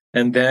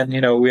 And then,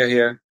 we are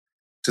here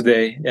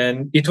today.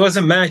 And it was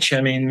a match.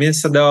 I mean, me and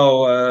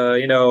Sadao,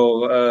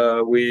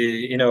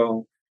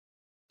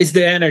 it's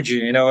the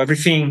energy,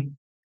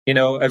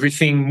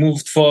 everything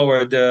moved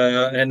forward.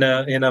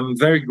 And I'm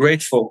very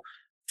grateful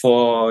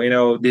for,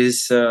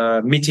 this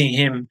meeting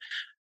him,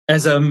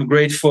 as I'm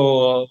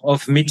grateful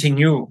of meeting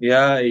you.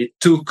 Yeah, it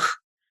took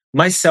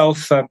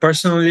myself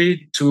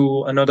personally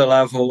to another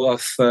level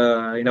of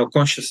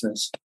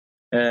consciousness,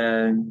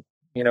 and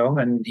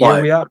and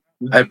here we are.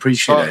 I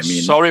appreciate it. I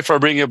mean, sorry for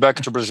bringing you back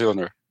to Brazil.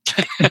 No,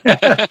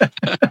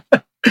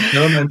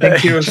 man,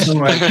 thank you so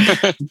much.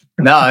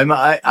 No,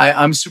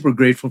 I'm super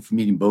grateful for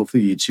meeting both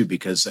of you too,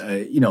 because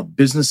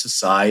business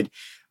aside,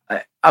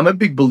 I'm a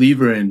big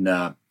believer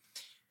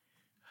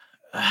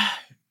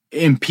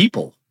in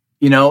people.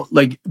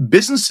 Like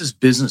business is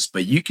business,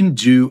 but you can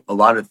do a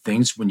lot of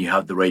things when you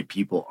have the right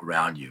people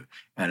around you.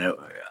 And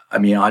I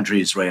mean, Andre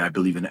is right. I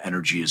believe in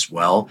energy as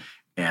well,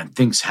 and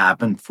things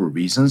happen for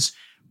reasons.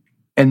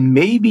 And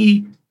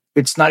maybe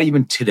it's not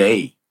even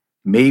today.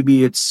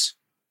 Maybe it's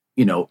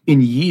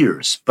in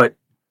years, but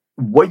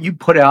what you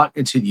put out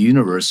into the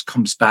universe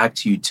comes back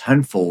to you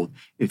tenfold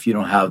if you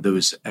don't have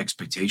those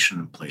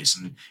expectations in place.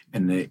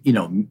 And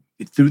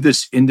through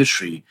this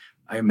industry,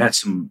 I met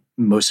some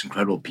most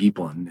incredible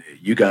people, and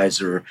you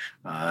guys are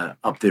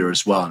up there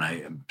as well. And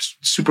I am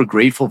super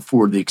grateful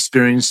for the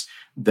experience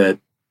that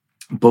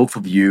both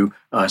of you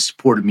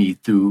supported me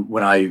through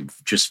when I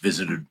just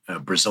visited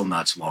Brazil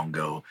not so long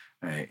ago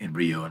in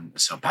Rio and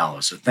Sao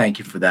Paulo. So thank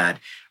you for that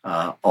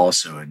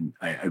also. And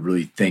I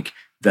really think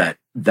that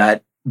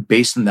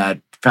based on that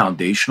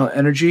foundational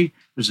energy,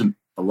 there's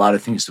a lot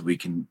of things that we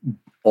can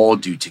all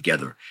do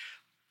together.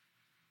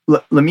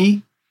 Let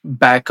me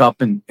back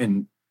up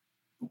and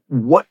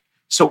what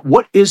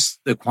is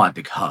the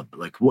Quantic Hub?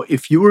 Like,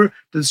 if you were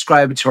to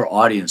describe it to our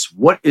audience,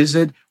 what is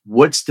it?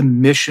 What's the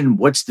mission?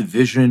 What's the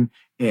vision?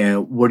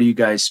 And what are you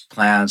guys'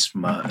 plans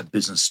from a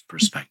business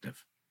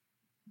perspective?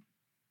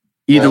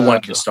 Either one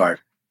can start.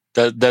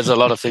 There's a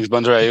lot of things,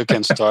 Bandra. You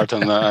can start,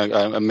 and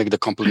I make the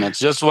compliments.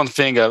 Just one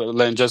thing,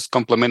 just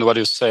compliment what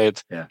you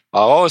said. Yeah. I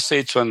always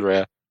say to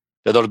Andrea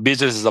that our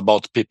business is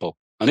about people,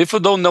 and if you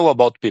don't know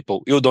about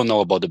people, you don't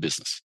know about the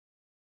business,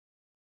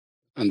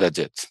 and that's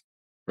it,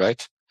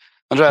 right?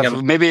 Andrea,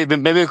 maybe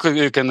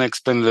you can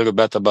explain a little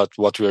bit about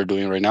what we are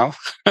doing right now.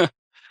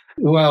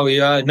 Well,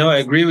 yeah, no, I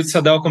agree with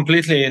Sadao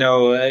completely.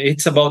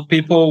 It's about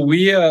people.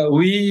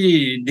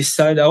 We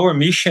decide our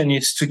mission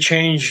is to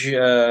change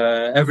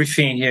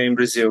everything here in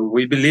Brazil.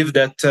 We believe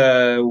that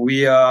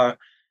we are,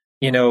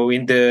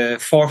 in the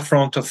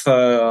forefront of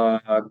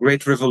a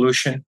great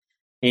revolution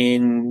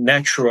in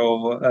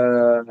natural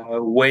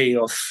way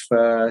of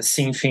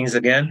seeing things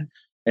again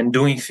and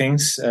doing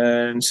things.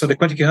 And so the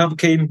Quantic Hub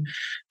came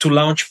to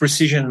launch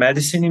precision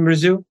medicine in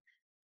Brazil.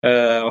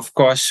 Of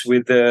course,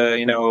 with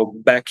the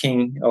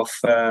backing of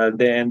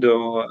the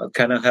Endo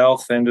kind of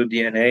health, Endo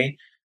DNA,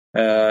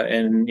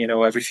 and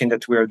everything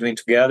that we are doing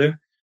together.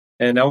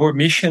 And our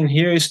mission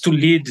here is to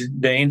lead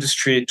the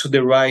industry to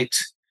the right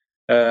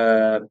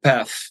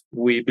path.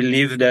 We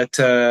believe that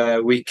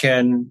we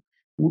can.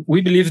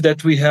 We believe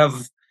that we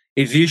have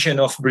a vision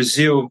of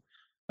Brazil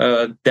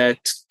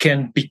that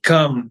can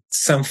become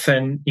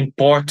something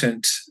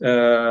important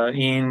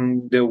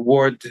in the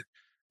world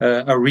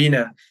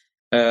arena.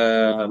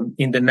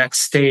 In the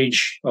next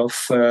stage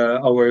of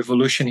our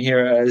evolution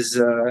here as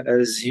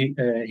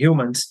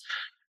humans,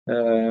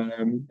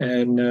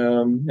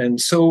 and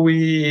so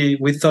we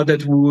thought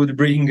that we would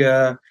bring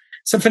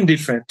something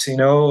different,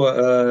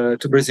 to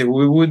Brazil.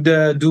 We would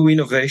do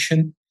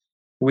innovation.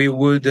 We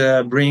would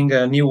bring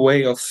a new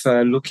way of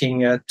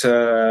looking at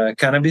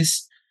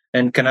cannabis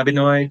and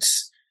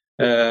cannabinoids,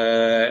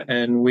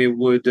 and we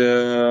would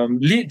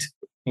lead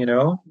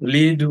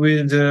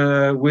with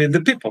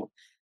the people.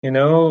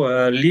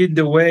 Lead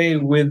the way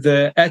with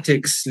the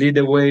ethics, lead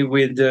the way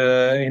with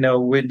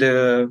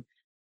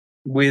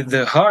with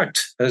the heart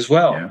as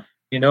well.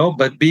 Yeah.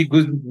 But be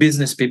good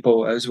business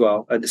people as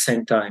well at the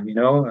same time.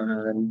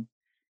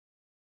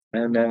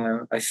 And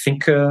I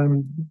think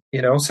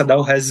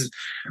Sadao has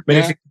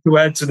many things to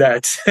add to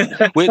that.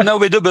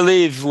 we do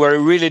believe we're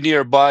really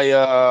nearby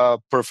a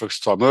perfect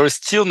storm. We're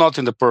still not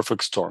in the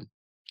perfect storm.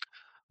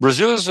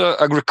 Brazil is an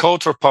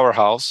agricultural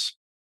powerhouse.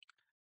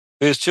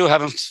 We still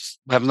have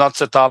not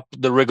set up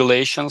the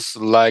regulations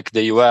like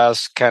the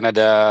US,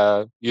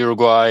 Canada,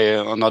 Uruguay,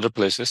 and other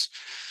places.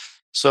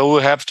 So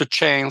we have to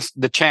change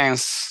the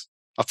chance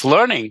of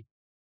learning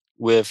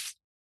with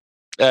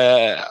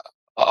other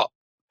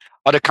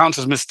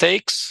countries'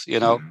 mistakes,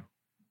 Mm-hmm.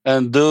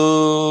 and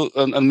do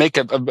and make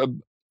a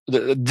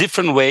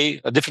different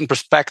way, a different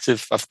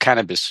perspective of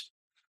cannabis,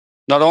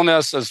 not only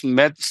as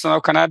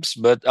medicinal cannabis,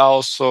 but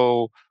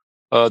also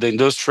the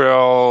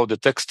industrial, the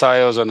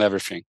textiles, and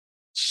everything.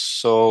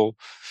 So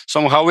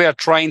somehow we are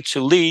trying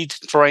to lead,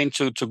 trying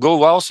to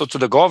go also to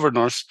the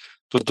governors,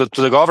 to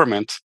the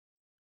government,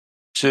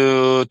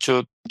 to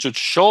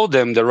show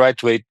them the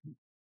right way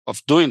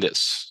of doing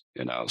this.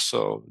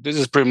 So this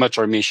is pretty much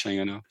our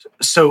mission.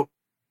 So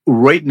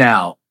right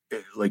now,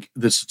 like,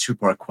 this is a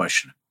two-part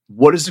question.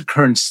 What is the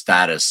current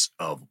status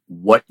of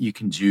what you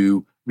can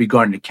do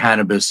regarding to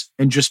cannabis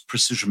and just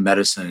precision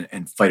medicine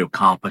and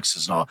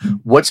phytocomplexes and all?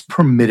 What's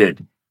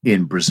permitted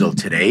in Brazil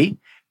today,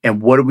 and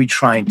what are we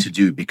trying to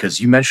do? Because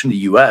you mentioned the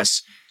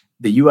U.S.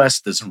 The U.S.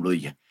 doesn't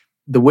really,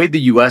 the way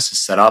the U.S. is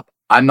set up,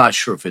 I'm not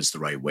sure if it's the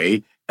right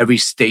way. Every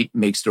state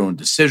makes their own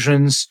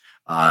decisions.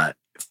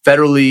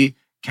 Federally,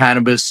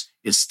 cannabis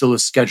is still a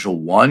Schedule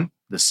 1,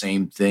 the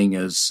same thing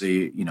as,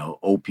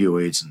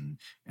 opioids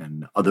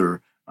and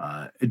other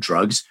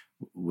drugs,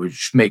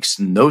 which makes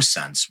no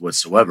sense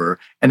whatsoever.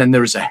 And then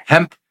there's a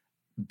hemp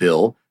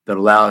bill that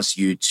allows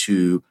you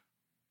to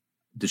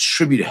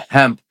distribute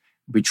hemp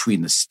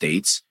between the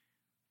states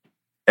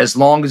as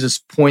long as it's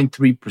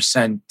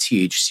 0.3%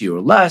 THC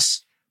or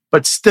less,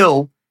 but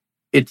still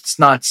it's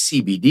not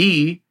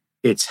CBD,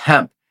 it's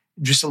hemp.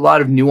 Just a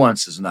lot of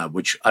nuances in that,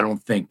 which I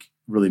don't think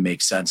really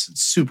makes sense.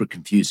 It's super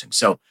confusing.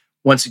 So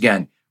once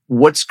again,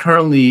 what's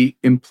currently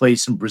in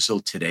place in Brazil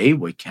today?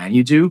 What can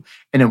you do?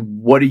 And then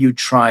what are you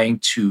trying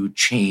to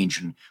change,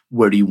 and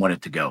where do you want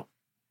it to go?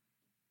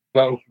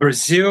 Well,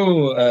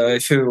 Brazil,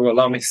 if you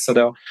allow me,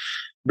 Sadao,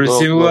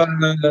 Brazil,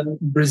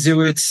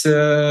 it's, we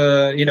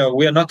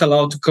are not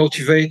allowed to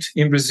cultivate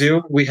in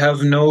Brazil. We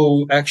have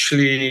no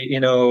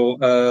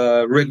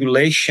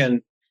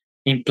regulation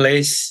in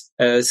place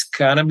as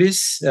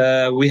cannabis.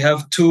 We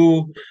have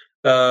two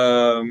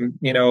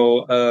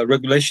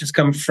regulations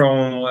come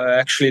from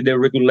actually the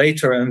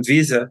regulator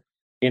Anvisa,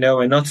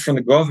 and not from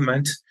the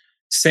government,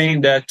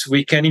 saying that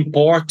we can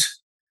import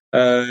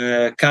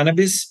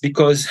cannabis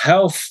because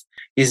health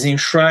is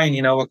enshrined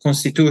in our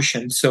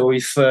constitution. So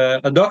if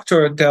a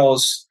doctor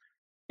tells,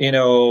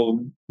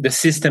 the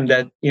system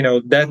that,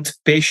 that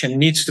patient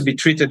needs to be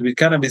treated with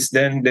cannabis,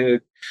 then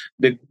the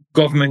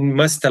government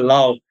must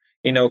allow,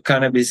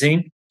 cannabis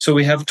in. So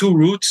we have two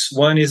routes.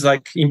 One is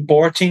like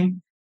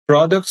importing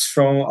products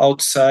from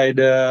outside,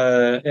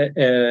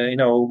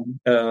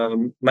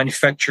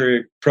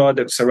 manufactured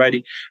products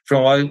already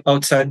from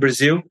outside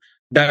Brazil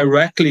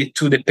directly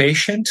to the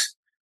patient.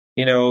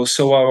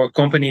 So our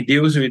company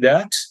deals with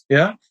that.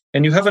 Yeah.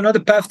 And you have another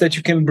path that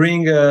you can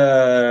bring,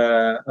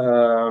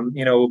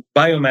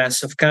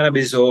 biomass of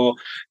cannabis or,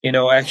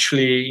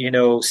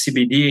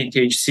 CBD and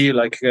THC,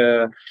 like,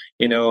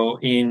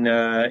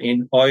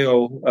 in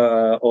oil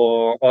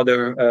or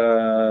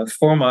other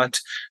format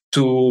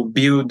to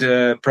build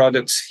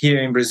products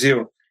here in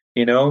Brazil,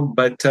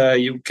 but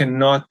you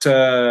cannot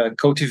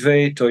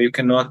cultivate, or you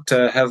cannot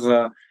have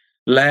a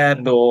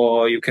lab,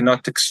 or you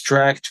cannot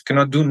extract, you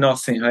cannot do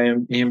nothing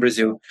in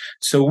Brazil.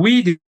 So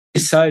we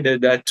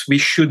decided that we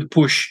should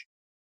push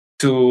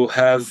to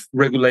have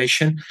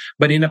regulation,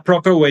 but in a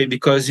proper way,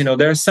 because,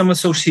 there are some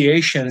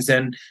associations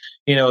and,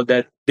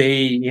 that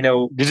they,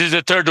 This is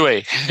the third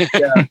way.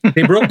 Yeah,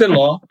 they broke the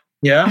law.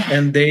 Yeah.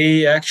 And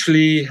they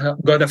actually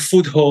got a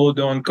foothold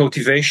on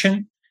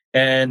cultivation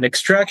and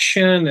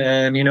extraction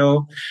and,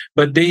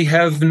 but they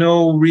have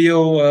no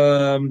real,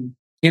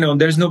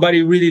 there's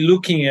nobody really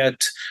looking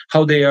at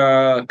how they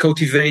are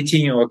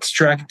cultivating or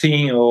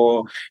extracting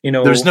or,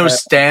 There's no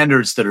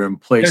standards that are in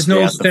place. There's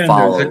no standards,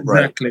 follow,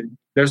 exactly. Right?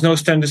 There's no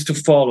standards to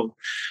follow.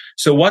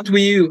 So what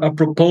we are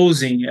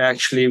proposing,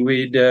 actually,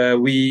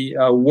 we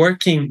are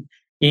working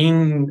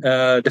in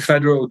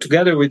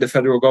together with the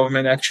federal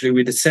government, actually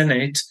with the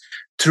Senate,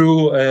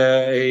 through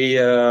a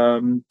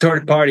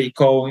third party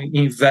called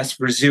Invest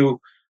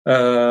Brazil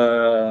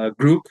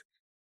Group,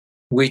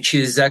 which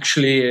is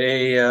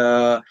actually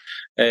a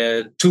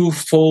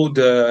twofold.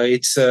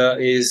 Is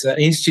an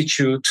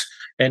institute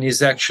and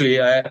is actually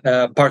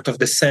a part of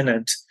the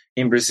Senate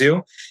in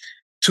Brazil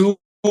to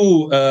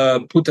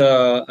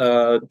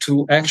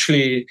to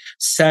actually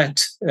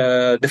set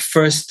the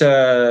first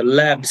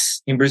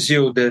labs in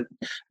Brazil, the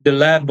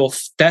lab of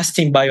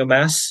testing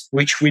biomass,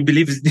 which we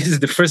believe this is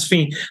the first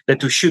thing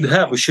that we should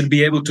have. We should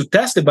be able to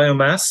test the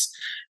biomass,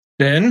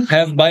 then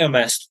have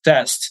biomass to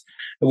test.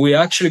 We're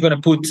actually going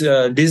to put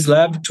this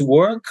lab to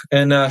work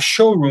and a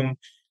showroom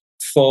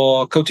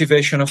for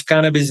cultivation of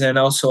cannabis and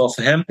also of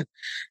hemp.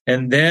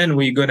 And then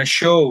we're going to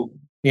show,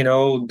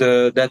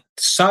 that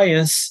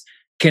science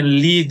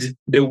can lead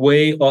the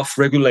way of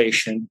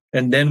regulation.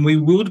 And then we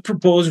would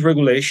propose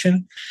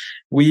regulation.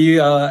 We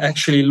are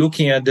actually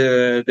looking at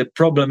the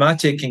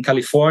problematic in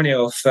California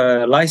of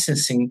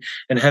licensing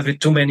and having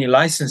too many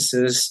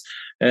licenses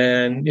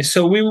And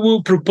so we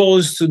will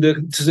propose to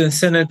the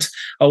Senate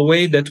a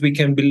way that we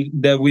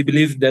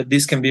believe that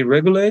this can be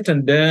regulated,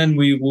 and then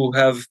we will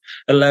have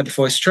a lab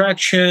for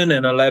extraction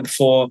and a lab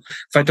for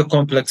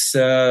phytocomplex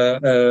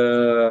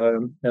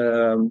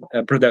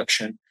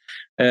production.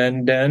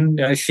 And then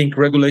I think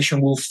regulation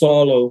will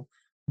follow.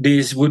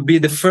 This would be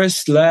the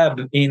first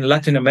lab in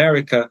Latin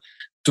America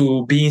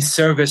to be in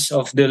service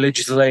of the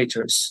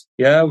legislators.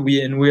 Yeah,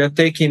 we are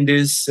taking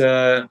this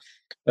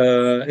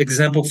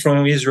example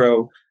from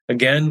Israel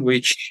again,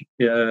 which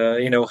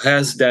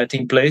has that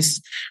in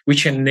place,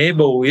 which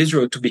enable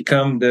Israel to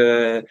become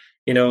the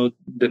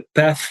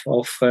path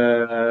of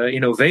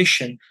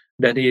innovation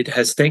that it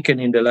has taken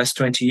in the last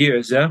 20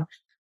 years. Yeah.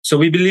 So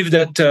we believe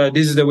that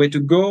this is the way to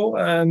go,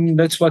 and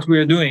that's what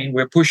we're doing.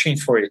 We're pushing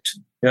for it.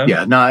 Yeah.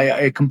 Yeah. No,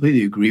 I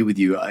completely agree with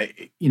you.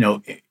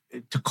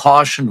 To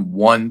caution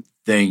one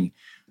thing,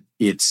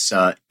 it's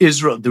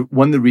Israel.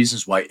 One of the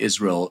reasons why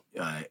Israel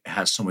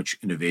has so much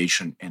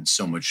innovation and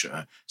so much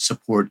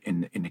support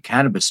in the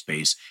cannabis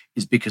space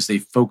is because they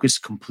focus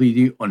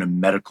completely on a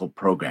medical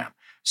program.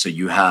 So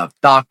you have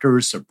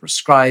doctors are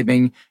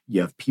prescribing,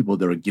 you have people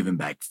that are giving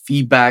back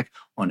feedback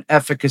on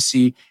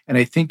efficacy. And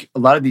I think a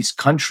lot of these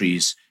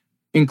countries,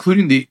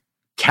 including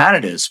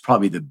Canada is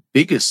probably the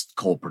biggest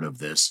culprit of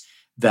this,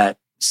 that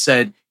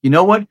said, you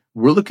know what,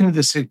 we're looking at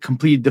this as a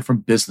completely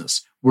different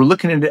business. We're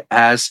looking at it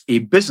as a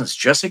business,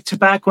 just like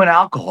tobacco and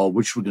alcohol,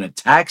 which we're going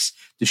to tax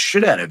the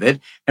shit out of it.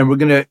 And we're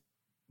going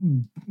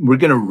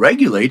to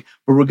regulate,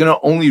 but we're going to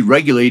only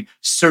regulate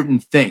certain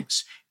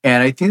things.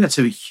 And I think that's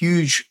a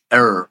huge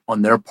error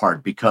on their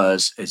part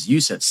because, as you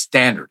said,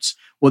 standards.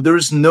 Well,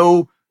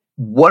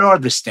 what are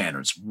the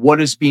standards? What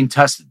is being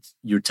tested?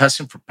 You're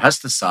testing for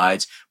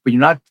pesticides, but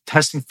you're not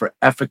testing for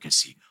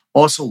efficacy.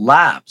 Also,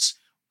 labs.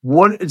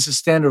 What is the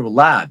standard of a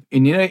lab?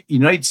 In the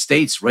United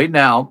States right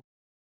now,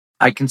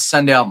 I can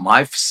send out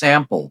my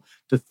sample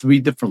to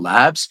 3 different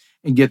labs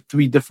and get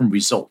 3 different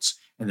results.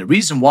 And the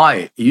reason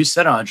why, you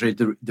said, Andre,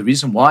 the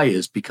reason why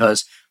is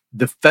because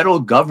the federal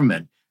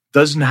government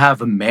doesn't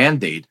have a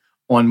mandate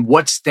on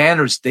what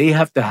standards they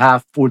have to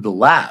have for the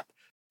lab.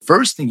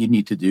 First thing you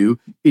need to do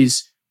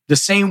is the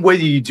same way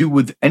that you do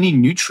with any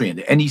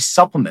nutrient, any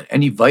supplement,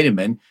 any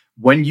vitamin.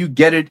 When you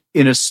get it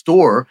in a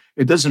store,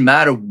 it doesn't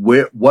matter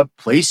what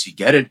place you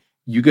get it.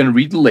 You're going to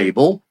read the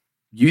label.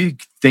 You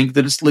think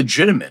that it's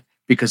legitimate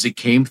because it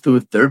came through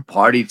a third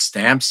party, it's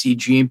stamped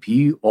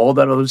CGMP, all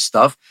that other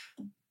stuff.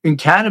 In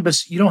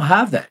cannabis, you don't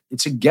have that.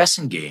 It's a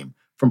guessing game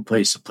from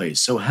place to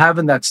place. So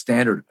having that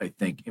standard, I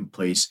think, in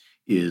place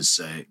is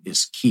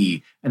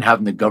key, and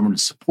having the government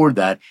support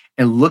that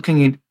and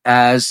looking at it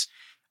as,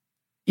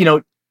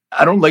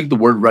 I don't like the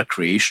word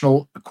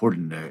recreational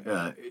according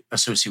to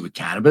associated with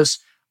cannabis.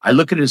 I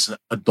look at it as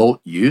adult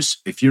use.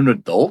 If you're an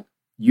adult,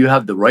 you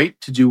have the right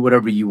to do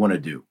whatever you want to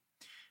do.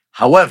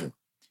 However,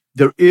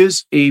 there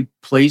is a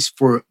place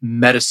for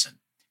medicine,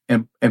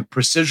 and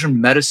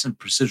precision medicine,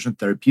 precision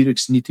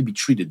therapeutics need to be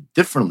treated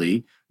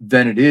differently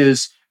than it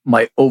is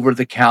my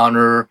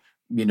over-the-counter,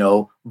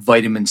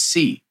 vitamin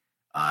C.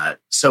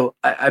 So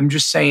I'm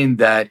just saying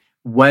that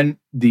when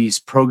these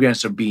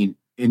programs are being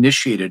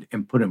initiated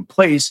and put in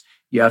place,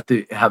 you have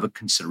to have a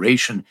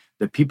consideration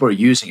that people are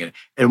using it.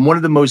 And one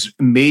of the most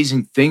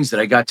amazing things that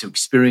I got to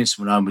experience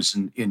when I was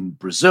in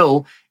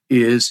Brazil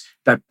is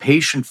that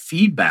patient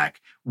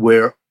feedback,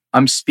 where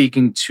I'm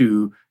speaking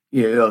to,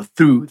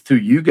 through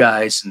you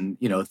guys and,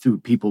 through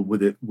people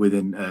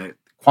within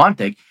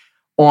Quantic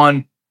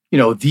on,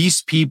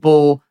 these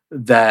people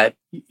that,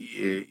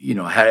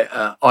 had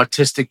an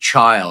autistic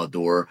child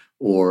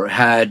or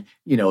had,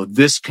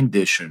 this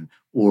condition,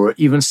 or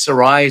even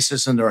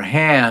psoriasis in their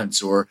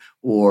hands, or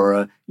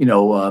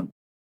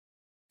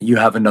you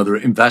have another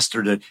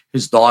investor that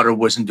his daughter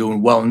wasn't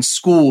doing well in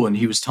school, and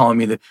he was telling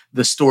me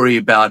the story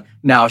about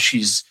now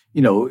she's,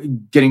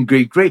 getting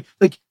great grade.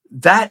 Like,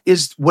 that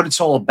is what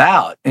it's all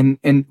about.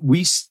 And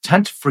we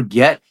tend to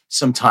forget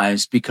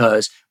sometimes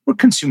because we're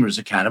consumers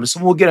of cannabis,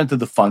 and we'll get into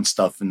the fun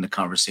stuff in the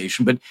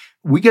conversation, but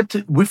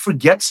we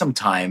forget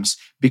sometimes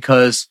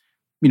because,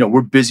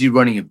 we're busy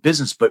running a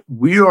business, but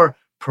we are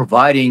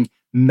providing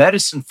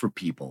medicine for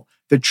people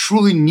that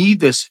truly need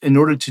this in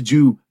order to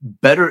do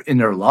better in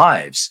their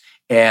lives.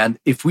 And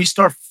if we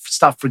start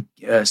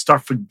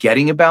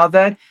forgetting about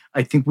that,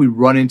 I think we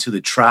run into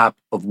the trap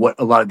of what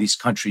a lot of these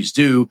countries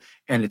do.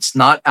 And it's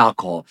not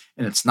alcohol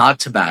and it's not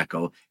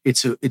tobacco.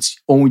 It's its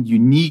own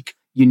unique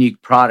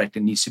product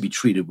and needs to be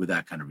treated with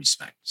that kind of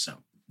respect. So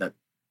that's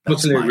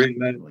totally agree,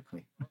 man.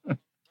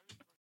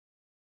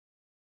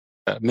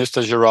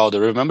 Mr. Geraldo,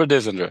 remember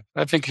this, Andre?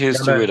 I think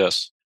he's still with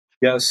us.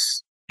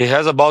 Yes. He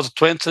has about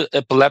 20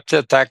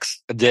 epileptic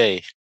attacks a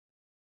day.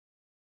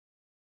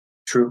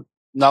 True.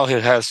 Now he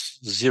has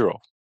 0.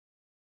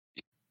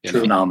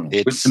 Phenomenal.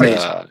 It's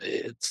amazing.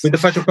 With the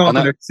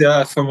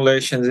phytocomplex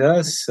formulations,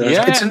 yes.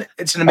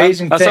 It's an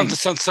amazing thing.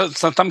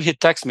 Sometimes he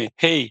texts me,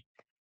 "Hey,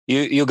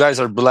 you guys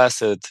are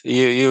blessed.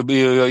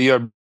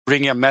 You're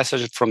bringing a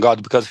message from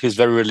God," because he's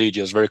very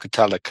religious, very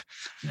Catholic.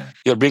 Yeah.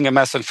 You're bringing a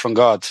message from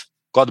God.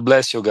 God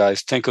bless you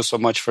guys. Thank you so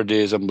much for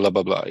this and blah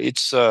blah blah.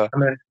 It's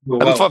and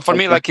Well, for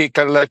me, like I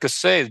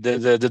say,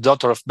 the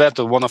daughter of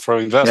Beto, one of our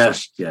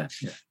investors. Yeah.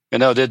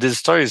 The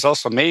story is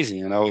also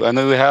amazing. And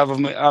we have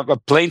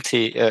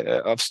plenty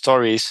of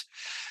stories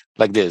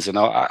like this.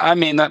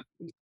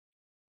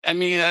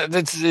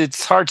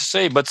 It's hard to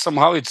say, but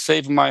somehow it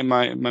saved my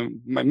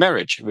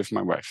marriage with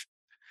my wife,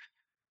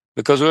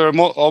 because we were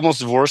almost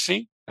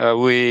divorcing.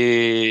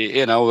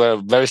 We're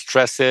very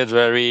stressed,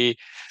 very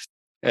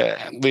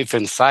with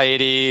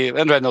anxiety.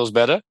 Andrea knows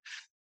better.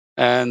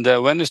 And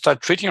when we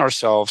start treating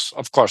ourselves,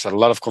 of course, a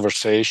lot of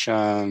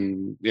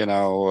conversation,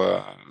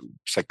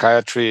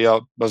 psychiatry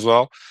as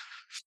well.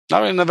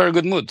 Now we're in a very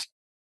good mood,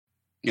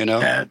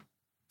 Yeah,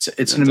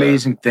 it's an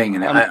amazing thing,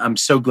 and I'm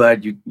so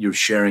glad you're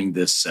sharing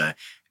this.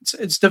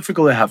 It's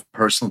difficult to have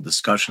personal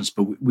discussions,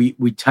 but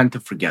we tend to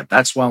forget.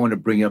 That's why I want to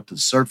bring it up to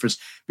the surface,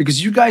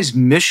 because you guys'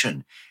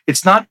 mission,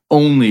 it's not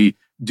only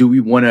do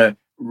we want to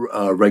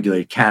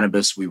regulate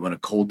cannabis, we want to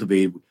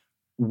cultivate.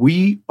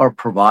 We are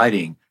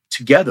providing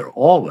together,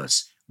 all of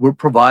us, we're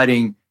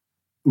providing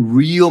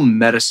real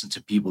medicine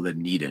to people that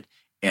need it,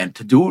 and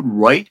to do it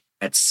right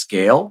at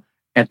scale,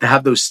 and to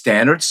have those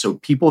standards so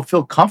people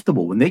feel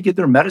comfortable when they get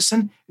their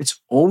medicine.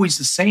 It's always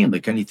the same,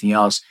 like anything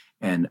else.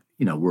 And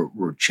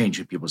we're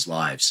changing people's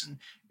lives, and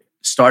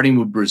starting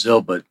with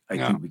Brazil, but I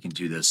think we can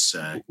do this.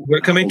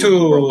 We're coming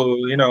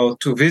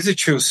to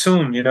visit you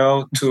soon.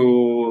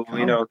 To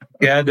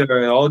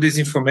gather all this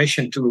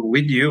information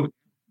with you.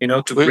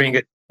 To bring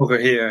it over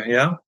here.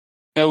 Yeah.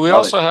 Yeah. We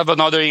also have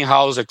another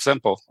in-house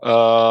example.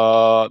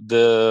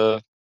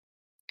 The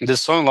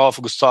son-in-law of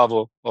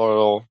Gustavo,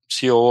 or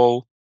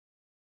COO.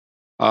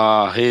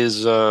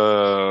 He's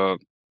not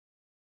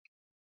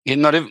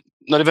even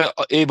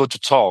able to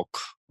talk.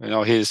 He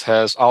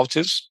has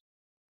autism,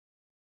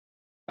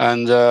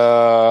 and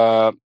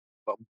a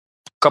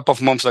couple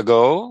of months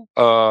ago,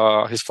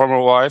 his former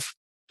wife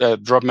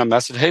dropped me a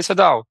message. Hey,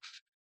 Sadao,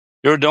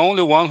 you're the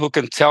only one who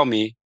can tell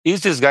me,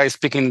 is this guy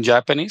speaking in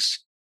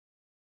Japanese?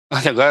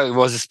 And the guy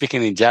was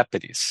speaking in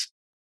Japanese.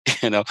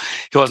 He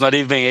was not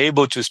even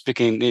able to speak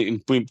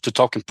to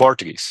talk in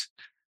Portuguese.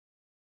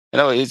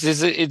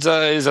 It's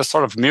a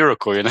sort of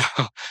miracle.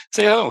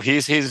 So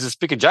he's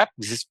speaking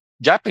Japanese. It's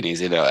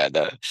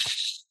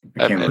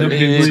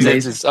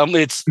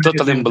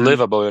totally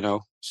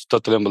unbelievable. It's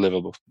totally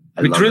unbelievable.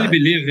 We truly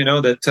believe,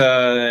 that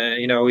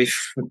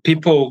if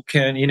people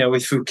can,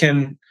 if we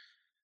can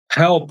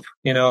help,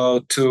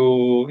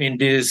 to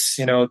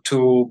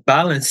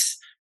balance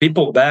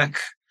people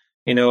back,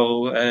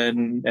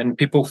 and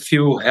people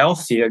feel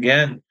healthy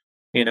again.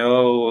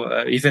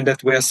 Even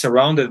that we are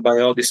surrounded by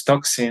all these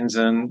toxins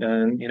and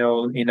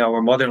in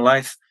our modern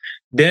life,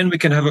 then we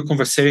can have a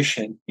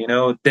conversation,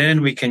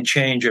 then we can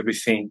change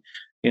everything,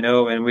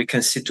 and we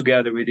can sit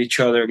together with each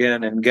other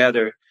again and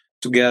gather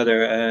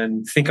together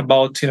and think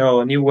about,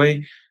 a new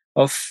way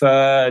of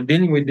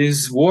dealing with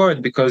this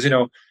world. Because,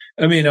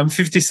 I'm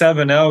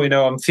 57 now,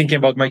 I'm thinking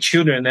about my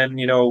children, and,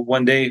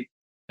 one day,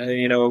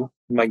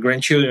 my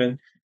grandchildren,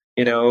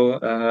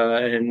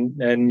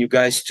 and you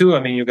guys too.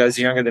 You guys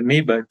are younger than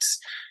me, but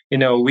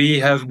we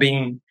have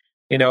been,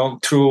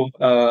 through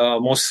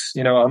almost,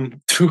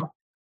 I'm through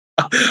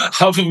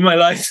half of my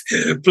life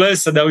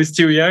plus, and I was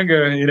still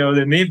younger,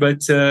 than me.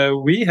 But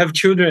we have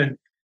children,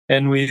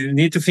 and we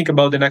need to think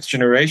about the next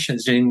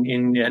generations.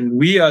 And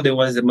we are the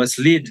ones that must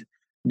lead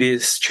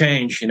this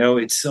change.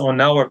 It's on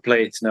our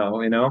plate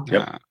now.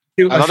 Yeah.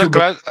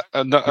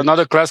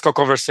 Another classical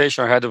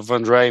conversation I had with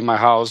Andre in my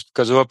house,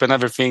 because we open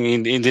everything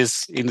in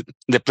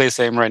the place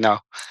I am right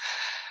now,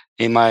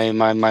 in my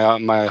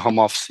home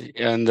office.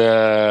 And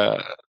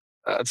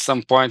at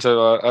some point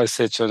I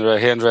said to Andre,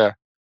 "Hey Andre,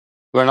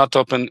 we're not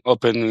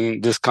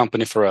opening this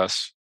company for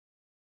us.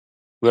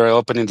 We're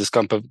opening this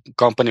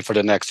company for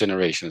the next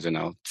generations,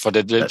 for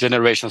the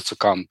generations to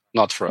come,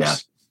 not for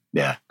us."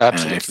 Yeah,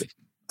 absolutely.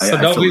 I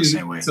feel the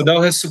same way.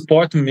 Sadao has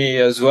supported me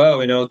as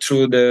well,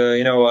 through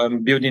the,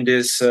 I'm building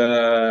this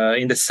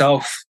in the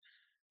South,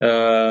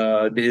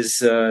 this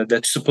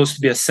that's supposed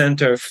to be a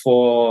center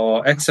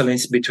for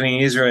excellence between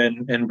Israel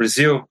and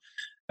Brazil.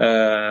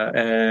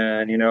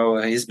 And,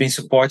 he's been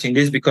supporting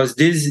this because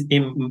this,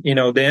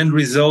 the end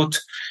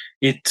result,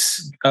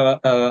 it's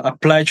a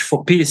pledge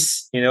for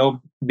peace,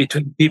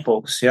 between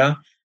peoples. Yeah.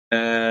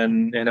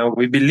 And,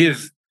 we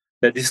believe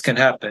that this can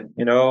happen.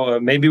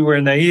 Maybe we're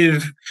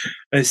naive,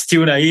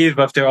 still naive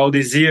after all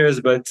these years,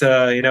 but,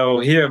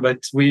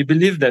 but we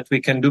believe that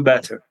we can do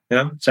better.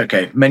 Yeah. It's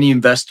okay. Many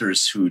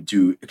investors who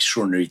do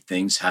extraordinary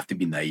things have to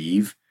be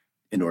naive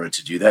in order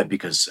to do that,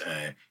 because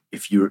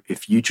if you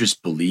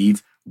just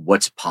believe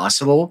what's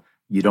possible,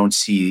 you don't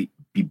see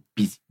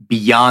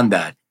beyond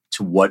that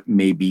to what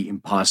may be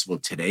impossible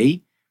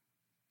today,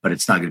 but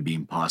it's not going to be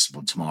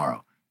impossible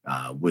tomorrow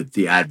with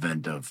the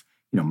advent of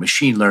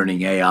machine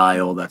learning, AI,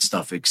 all that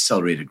stuff,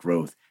 accelerated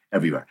growth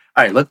everywhere.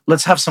 All right,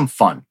 let's have some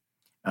fun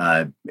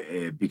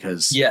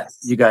because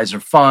you guys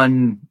are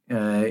fun,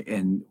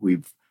 and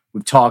we've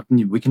talked.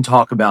 We can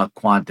talk about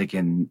Quantic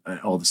and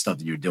all the stuff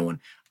that you're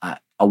doing. I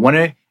want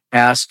to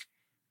ask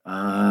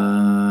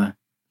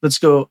let's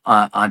go,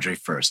 Andre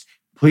first.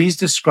 Please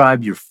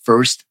describe your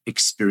first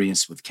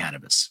experience with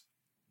cannabis.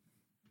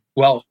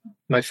 Well,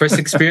 my first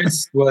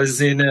experience was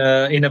in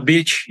a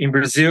beach in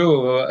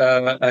Brazil.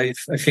 I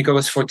think I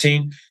was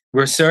 14.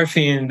 We're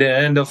surfing. In the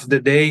end of the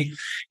day,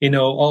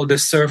 all the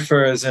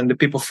surfers and the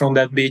people from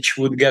that beach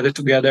would gather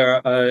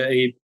together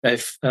a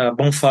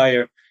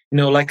bonfire.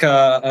 Like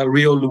a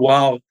real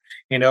luau.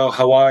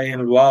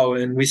 Hawaiian luau,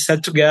 and we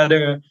sat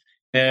together.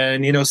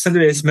 And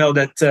suddenly I smelled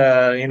that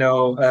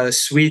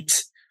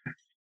sweet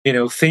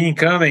thing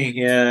coming,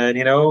 and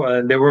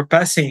they were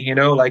passing,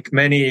 like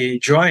many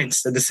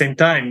joints at the same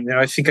time.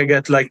 I think I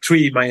got like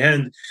 3 in my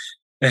hand,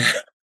 and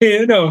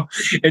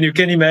you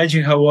can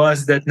imagine how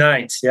was that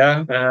night.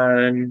 Yeah.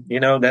 And,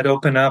 that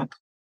opened up,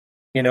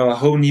 a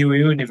whole new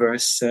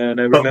universe. And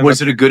I remember. But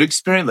was it a good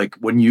experience? Like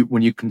when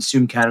you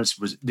consume cannabis,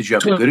 did you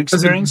have a good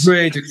experience? It was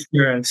a great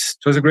experience.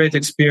 It was a great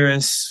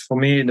experience for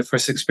me, the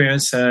first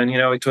experience. And,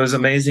 it was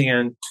amazing.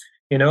 And,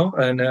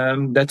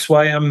 that's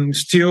why I'm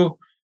still,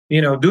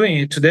 doing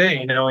it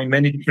today, in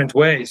many different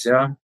ways.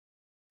 Yeah.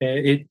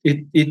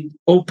 It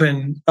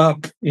opened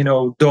up,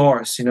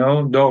 doors,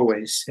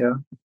 doorways. Yeah.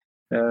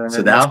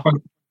 So now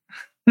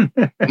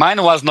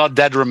mine was not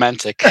that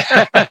romantic.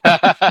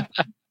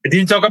 I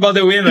didn't talk about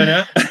the women,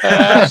 huh?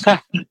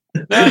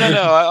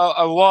 No.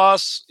 I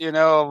was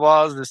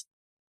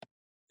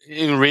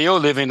in Rio,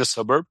 living in the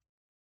suburb.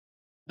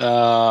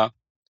 A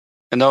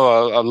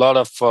lot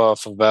of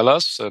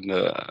favelas, and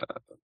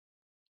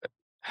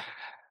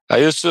I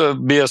used to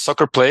be a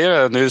soccer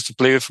player, and I used to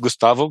play with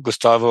Gustavo.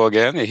 Gustavo,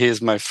 again, he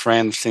is my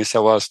friend since I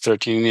was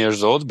 13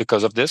 years old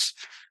because of this.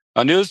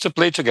 And we used to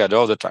play together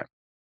all the time.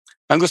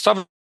 And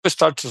Gustavo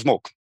started to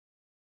smoke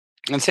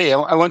and say,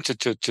 I wanted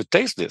to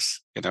taste this,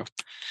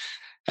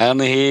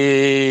 And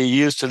he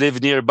used to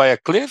live nearby a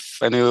cliff,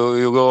 and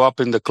you go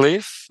up in the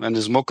cliff and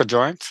you smoke a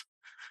joint.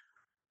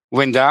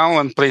 Went down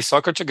and played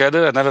soccer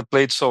together. I never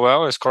played so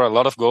well. I scored a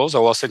lot of goals. I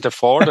was center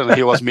forward and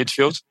he was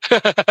midfield.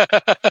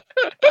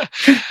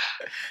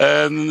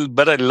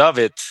 But I love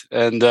it.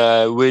 And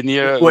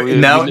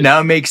now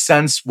it makes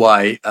sense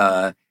why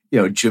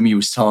Jimmy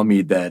was telling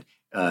me that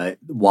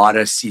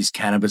WADA sees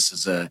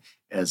cannabis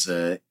as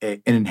an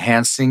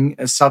enhancing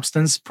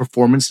substance,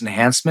 performance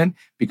enhancement,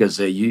 because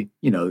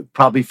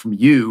probably from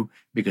you,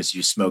 because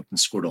you smoked and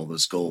scored all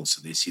those goals,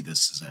 so they see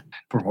this as a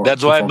performance.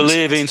 That's why I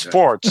believe in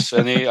sports.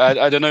 And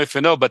I don't know if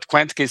you know, but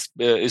Quantic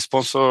is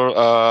sponsor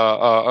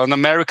an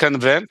American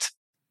event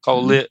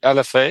called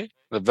LFA,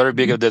 the very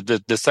big,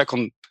 the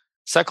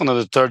second or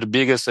the third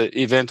biggest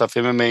event of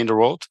MMA in the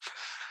world.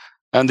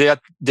 And the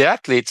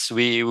athletes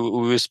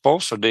we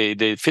sponsor,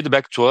 they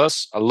feedback to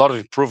us a lot of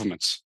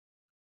improvements.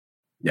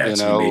 Yeah,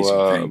 it's an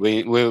amazing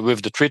thing.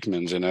 With the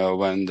treatments, and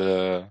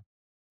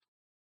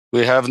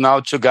we have now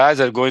 2 guys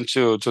that are going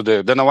to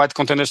the Dana White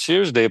Contender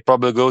Series. They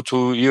probably go to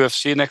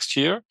UFC next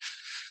year.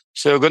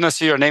 So you're going to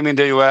see your name in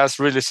the US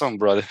really soon,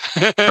 brother.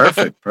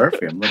 Perfect.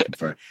 I'm looking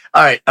for it.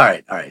 All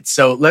right.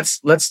 So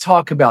let's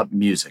talk about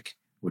music,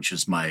 which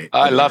is my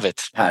love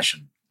it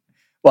passion.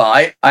 Well,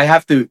 I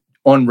have to,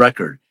 on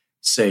record,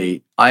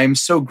 say I am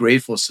so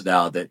grateful,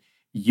 Sadao, that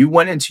you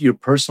went into your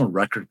personal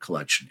record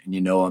collection, and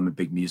I'm a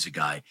big music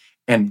guy,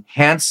 and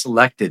hand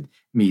selected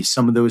me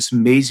some of those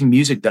amazing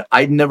music that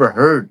I'd never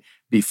heard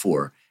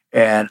before.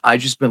 And I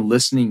just been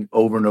listening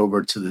over and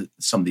over to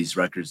some of these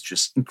records.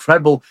 Just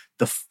incredible.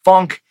 The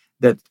funk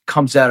that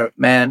comes out of,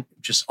 man,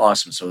 just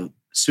awesome. So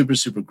super,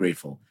 super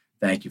grateful.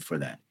 Thank you for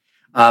that.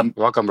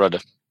 Welcome, brother.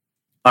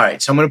 All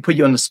right. So I'm going to put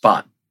you on the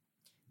spot.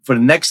 For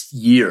the next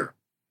year,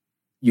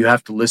 you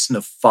have to listen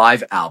to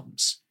 5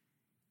 albums.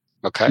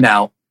 Okay.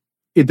 Now,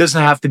 it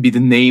doesn't have to be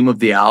the name of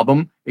the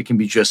album. It can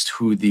be just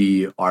who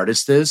the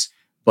artist is.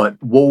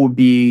 But what would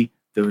be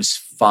those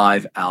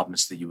 5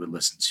 albums that you would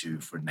listen to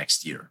for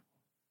next year?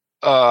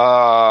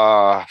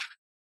 But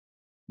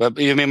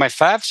you mean my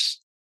faves?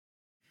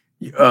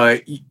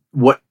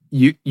 What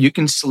you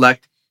can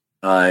select,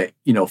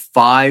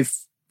 5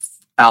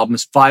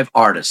 albums, 5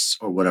 artists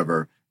or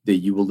whatever that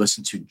you will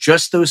listen to,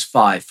 just those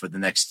 5 for the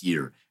next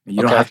year. And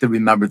you don't have to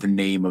remember the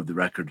name of the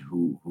record,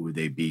 who would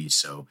they be.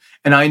 So,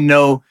 and I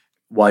know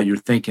while you're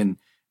thinking,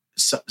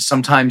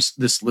 sometimes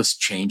this list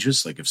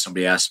changes. Like if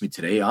somebody asks me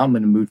today, I'm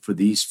in the mood for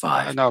these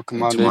 5. No,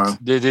 come on.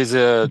 This is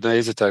an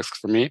easy task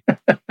for me.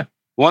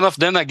 One of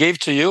them I gave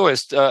to you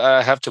is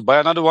I have to buy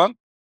another one.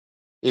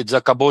 It's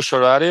a Cabo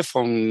Chorare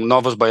from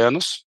Novos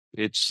Baianos.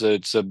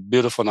 It's a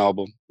beautiful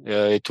album.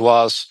 It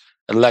was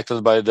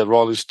elected by the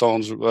Rolling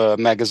Stones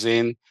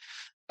magazine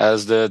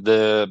as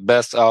the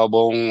best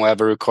album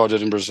ever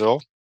recorded in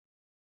Brazil.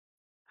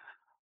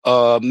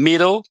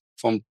 Middle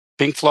from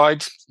Pink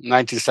Floyd,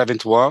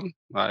 1971.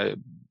 I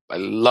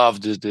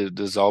love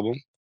this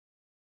album.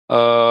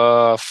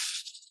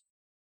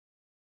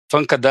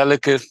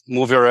 Funkadelic,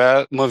 Move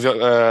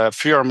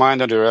Free Your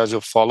Mind and the Rest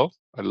Will Follow.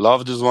 I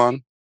love this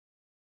one.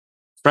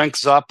 Frank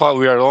Zappa,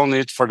 We Are On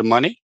It for the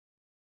Money.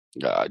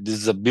 This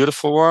is a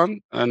beautiful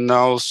one. And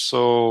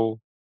also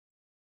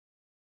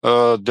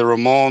the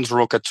Ramones,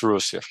 Rocket to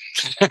Russia.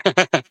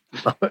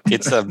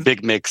 It's a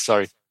big mix,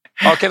 sorry.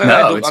 Oh, can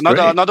I do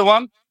another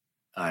one?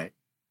 All right.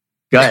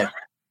 Go ahead.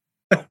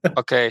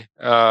 Okay.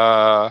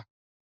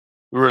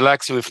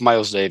 Relaxing with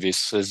Miles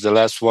Davis is the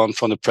last one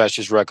from the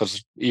Precious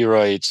Records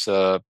era. It's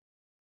a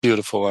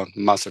beautiful one,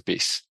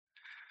 masterpiece.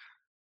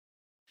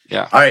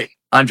 Yeah. All right,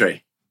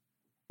 Andre.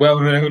 Well,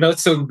 we're not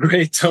so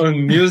great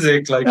on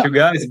music like you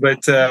guys,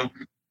 but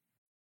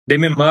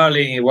Damian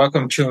Marley,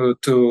 welcome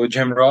to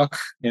Jam Rock.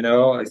 You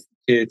know, I think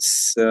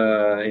it's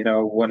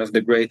one of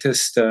the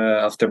greatest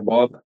after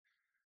Bob.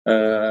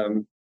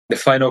 The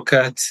Final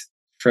Cut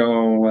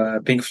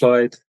from Pink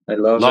Floyd. I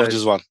love it.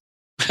 This one.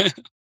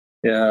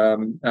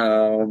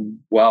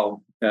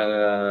 Wow.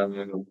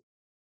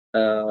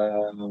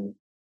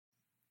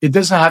 It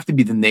doesn't have to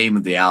be the name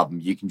of the album.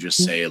 You can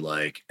just say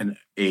like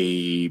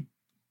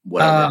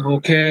whatever.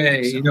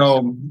 Okay. You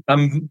know, I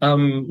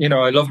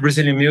love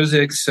Brazilian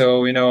music,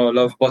 so I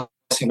love bossa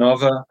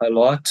nova a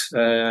lot,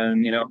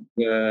 and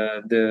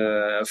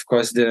of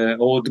course the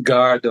old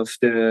guard of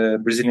the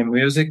Brazilian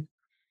music,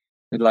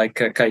 like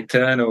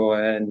Caetano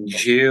and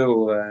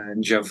Gil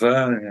and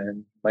Djavan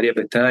and Maria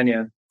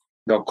Bethânia,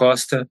 Gal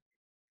Costa.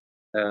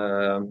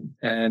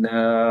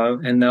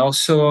 And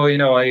also,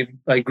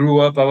 I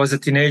grew up. I was a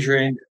teenager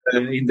in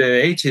the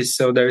 80s,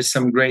 so there's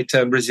some great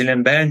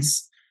Brazilian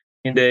bands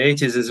in the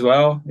 80s as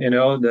well.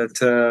 That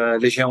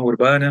Legião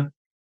Urbana,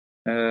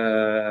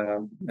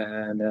 and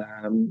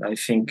I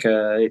think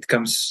it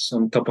comes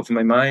on top of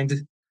my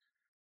mind.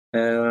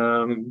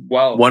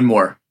 Wow. One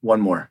more.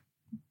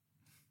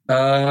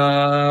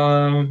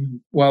 I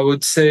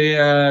would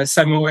say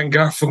Simon and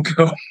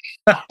Garfunkel.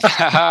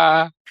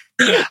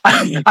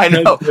 I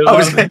know.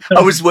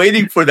 I was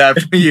waiting for that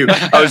from you.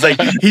 I was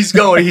like, he's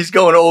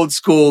going old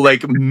school,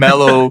 like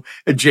mellow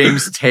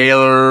James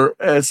Taylor,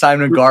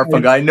 Simon and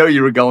Garfunkel. I know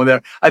you were going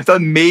there. I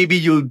thought maybe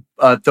you'd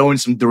throw in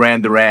some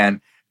Duran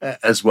Duran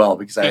as well,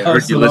 because I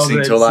heard you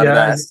listening to a lot of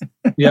that.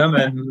 Yeah,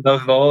 man,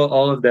 love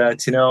all of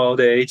that. All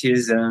the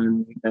 80s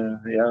and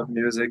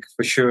music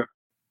for sure.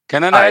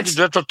 Can I add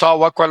Jethro Tull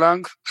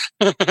Aqualung?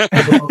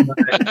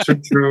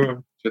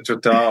 True. Jethro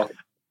Tull.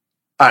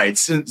 All right,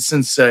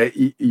 since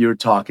you're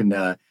talking,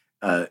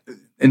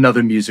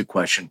 another music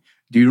question.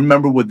 Do you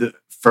remember what the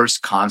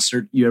first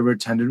concert you ever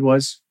attended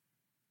was?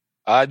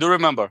 I do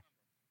remember.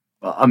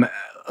 I'll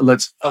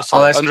ask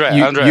Andre.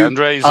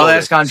 I'll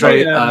ask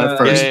Andre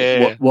first.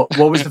 Yeah. What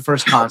was the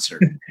first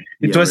concert?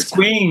 It was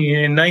Queen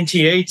in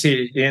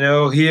 1980.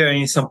 Here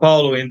in São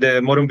Paulo in the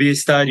Morumbi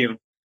Stadium.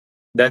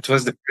 That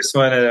was the first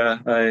one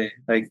I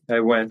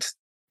went.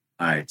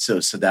 All right, so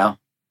Sadao.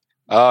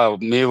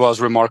 Me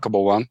was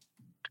remarkable one.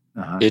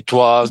 Uh-huh. It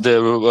was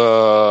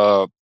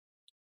the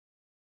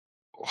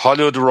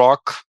Hollywood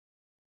Rock.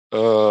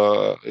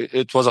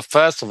 It was a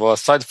festival, a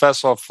side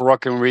festival of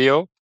Rock in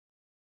Rio.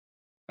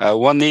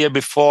 1 year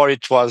before,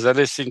 it was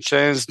Alice in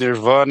Chains,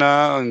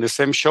 Nirvana in the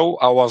same show.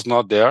 I was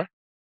not there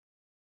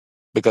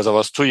because I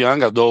was too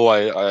young. Although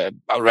I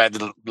already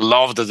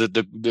loved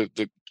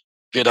the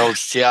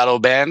Seattle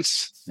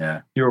bands.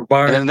 Yeah, your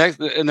bar. And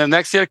the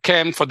next year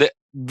came for the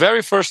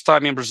very first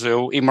time in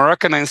Brazil in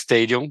Maracanã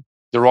Stadium.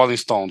 The Rolling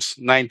Stones,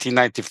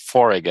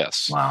 1994, I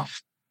guess. Wow.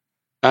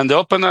 And the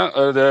opener,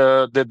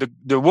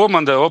 the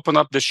woman that opened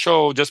up the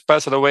show just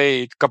passed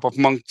away a couple of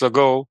months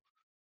ago,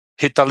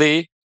 Rita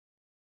Lee.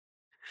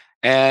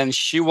 And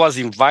she was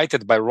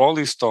invited by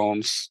Rolling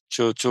Stones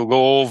to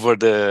go over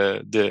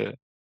the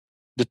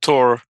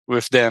tour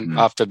with them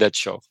after that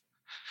show.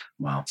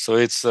 Wow. So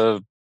it's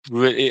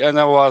really, and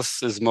I was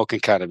smoking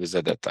cannabis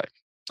at that time.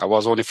 I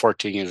was only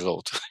 14 years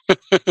old.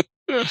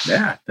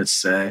 Yeah,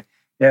 that's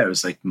it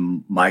was like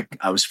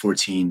I was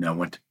 14. I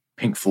went to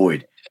Pink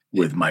Floyd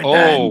with my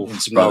dad and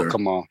his brother. No,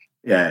 come on.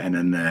 Yeah, and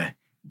then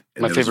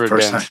my favorite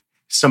band. Time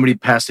somebody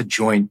passed a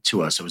joint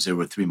to us. I was there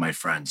with 3 of my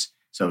friends.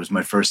 So it was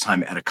my first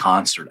time at a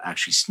concert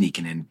actually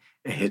sneaking in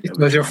a hit. It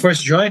was your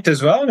first joint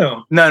as well,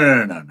 no?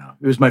 No.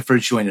 It was my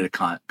first joint at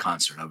a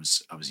concert. I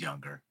was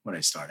younger when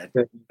I started.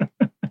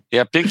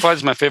 Yeah, Pink Floyd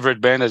is my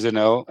favorite band, as you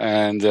know.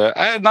 And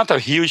I'm not a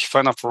huge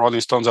fan of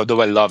Rolling Stones,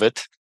 although I love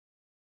it.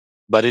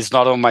 But it's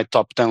not on my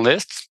top 10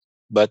 list.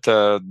 But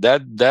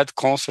that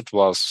concert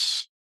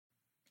was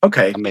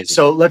amazing.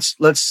 So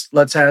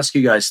let's ask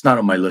you guys. It's not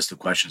on my list of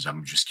questions.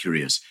 I'm just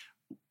curious.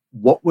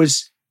 What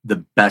was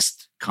the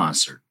best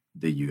concert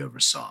that you ever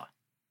saw?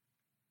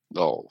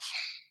 Oh,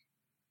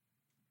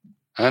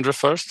 Andrew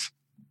first.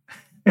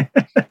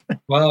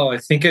 Well, I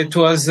think it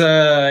was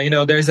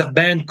there's a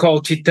band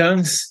called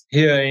Titãs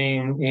here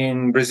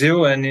in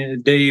Brazil,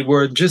 and they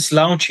were just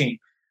launching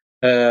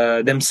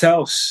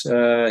themselves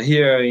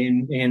here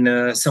in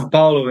São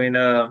Paulo in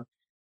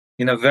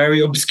a very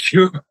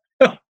obscure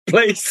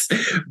place,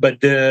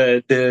 but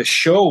the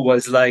show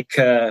was like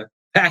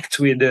packed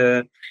with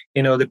the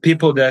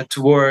people that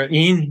were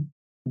in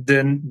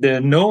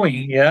the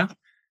knowing.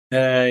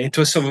 It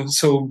was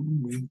so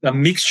a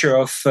mixture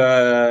of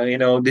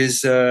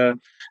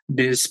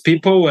these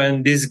people,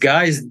 and these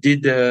guys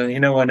did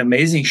an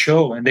amazing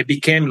show, and they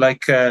became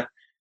like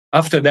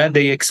after that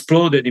they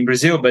exploded in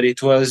Brazil. But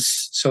it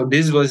was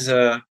this was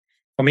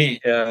for me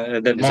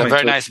that it's moment a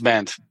very nice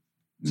band.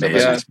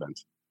 Nice band.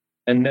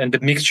 and the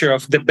mixture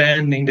of the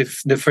band in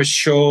the first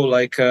show,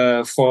 like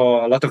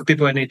for a lot of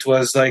people, and it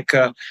was like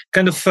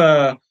kind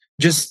of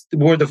just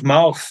word of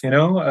mouth,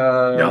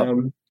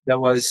 that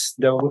was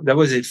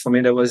it for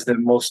me. That was the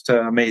most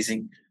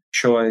amazing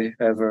show I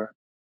ever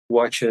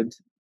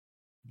watched.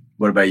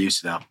 What about you,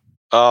 Sadao?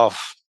 Oh,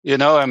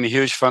 I'm a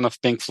huge fan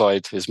of Pink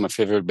Floyd. It's my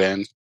favorite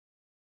band.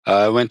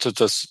 I went to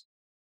just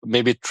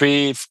maybe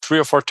three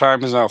or four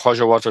times a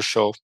Roger Waters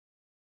show.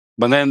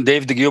 But then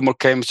David Gilmour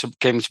came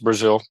to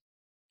Brazil,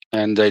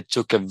 and they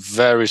took a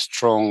very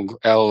strong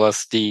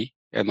LSD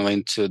and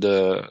went to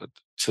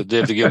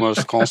David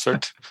Gilmour's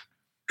concert.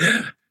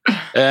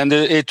 And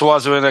it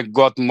was when I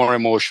got more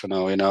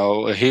emotional.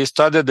 He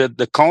started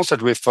the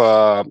concert with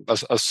a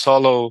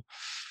solo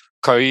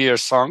career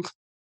song,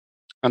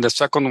 and the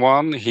second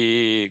one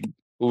he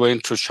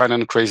went to Shine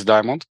on Crazy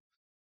Diamond.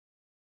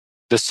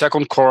 The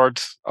second chord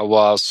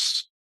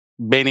was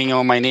bending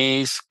on my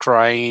knees,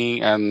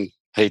 crying, and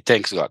hey,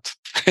 thanks God.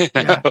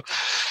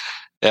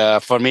 Yeah.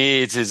 For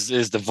me, it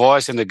is the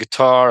voice and the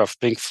guitar of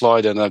Pink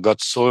Floyd, and I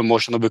got so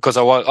emotional because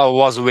I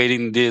was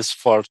waiting this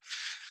for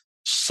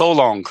so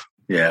long.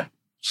 Yeah,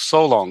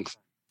 so long,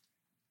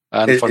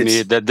 and for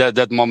me,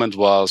 that moment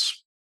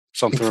was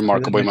something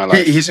remarkable in my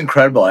life. He's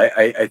incredible.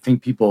 I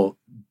think people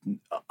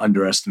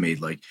underestimate.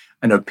 Like,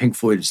 I know Pink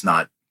Floyd is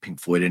not Pink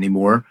Floyd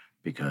anymore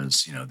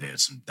because they had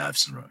some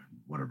deaths and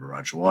whatever,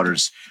 Roger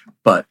Waters,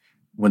 but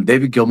when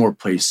David Gilmour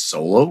plays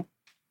solo,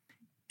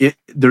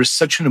 there's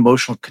such an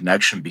emotional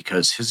connection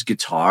because his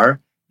guitar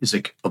is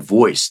like a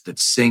voice that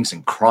sings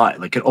and cries,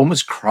 like it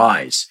almost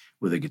cries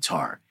with a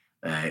guitar.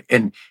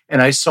 And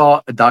I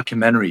saw a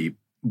documentary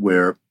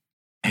where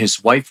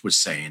his wife was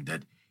saying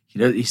that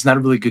he's not a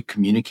really good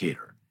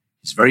communicator.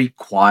 He's very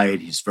quiet.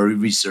 He's very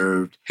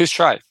reserved. He's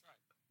shy.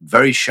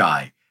 Very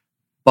shy.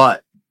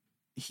 But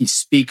he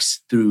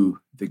speaks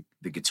through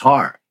the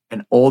guitar,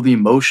 and all the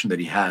emotion that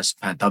he has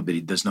pent up that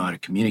he does not know how to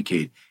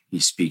communicate, he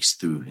speaks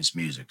through his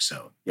music.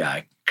 So, yeah,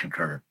 I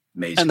concur.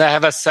 Amazing. And I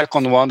have a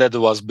second one that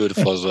was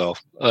beautiful as well.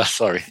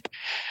 Sorry.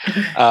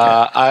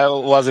 I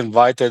was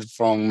invited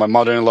from my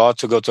mother-in-law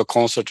to go to a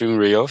concert in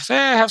Rio. Say,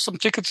 I have some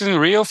tickets in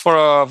Rio for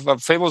a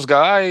famous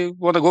guy.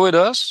 Want to go with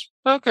us?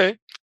 Okay.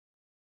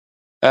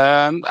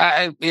 And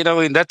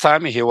in that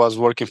time, he was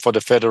working for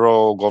the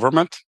federal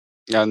government,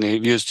 and he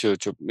used to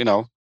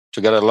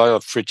get a lot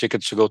of free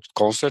tickets to go to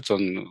concerts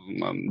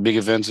and big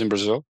events in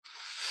Brazil.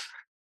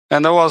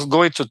 And I was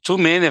going to too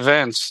many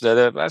events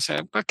that I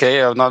said,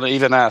 okay, I'll not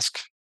even ask.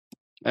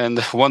 And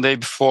one day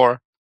before,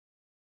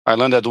 I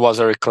learned that it was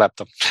Eric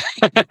Clapton.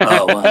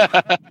 Oh, wow.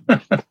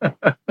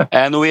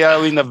 And we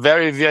are in a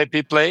very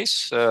VIP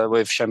place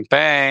with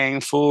champagne,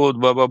 food,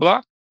 blah, blah,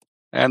 blah.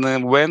 And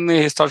then when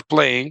he starts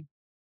playing,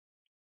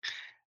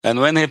 and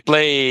when he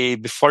play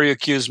Before You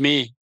Accuse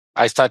Me,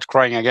 I start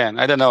crying again.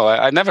 I don't know.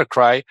 I never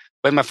cry.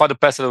 When my father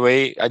passed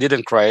away, I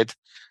didn't cry it.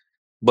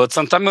 But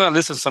sometimes when I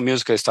listen to some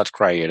music, I start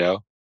crying,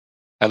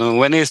 And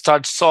when he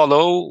starts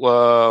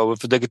solo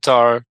with the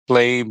guitar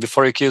playing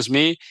Before You Accuse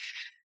Me,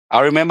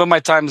 I remember my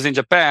times in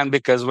Japan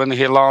because when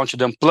he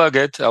launched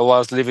Unplugged, I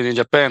was living in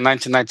Japan,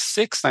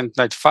 1996,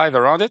 1995,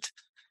 around it.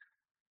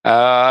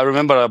 I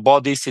remember I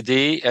bought this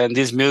CD, and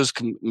this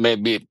music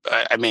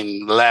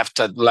left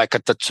like a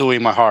tattoo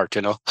in my heart,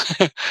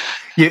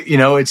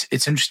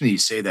 It's interesting that you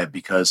say that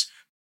because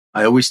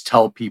I always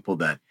tell people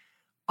that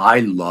I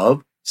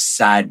love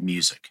sad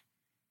music.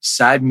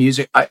 Sad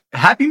music.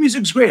 Happy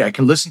music is great. I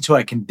can listen to it.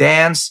 I can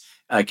dance.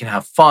 I can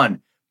have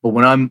fun. But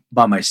when I'm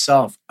by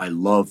myself, I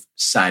love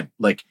sad.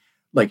 Like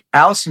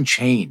Alice in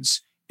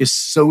Chains is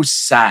so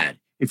sad.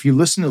 If you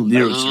listen to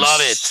lyrics, I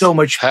love it. So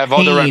much pain. Have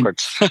all the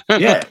records.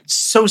 Yeah,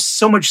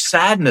 so much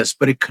sadness,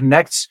 but it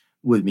connects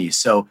with me.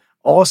 So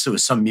also,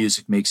 some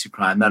music makes you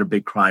cry. I'm not a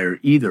big crier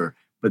either,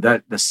 but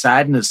that the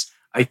sadness,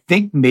 I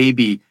think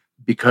maybe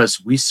because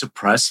we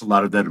suppress a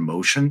lot of that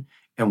emotion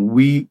and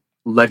we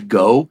let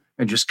go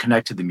and just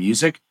connect to the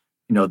music,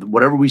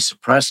 whatever we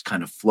suppress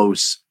kind of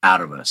flows out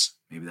of us.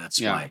 Maybe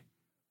that's why.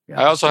 Yeah.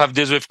 I also have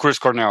this with Chris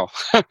Cornell.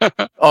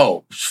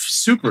 Oh,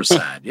 super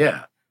sad.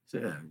 Yeah.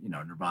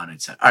 Nirvana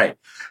and sad. All right.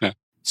 Yeah.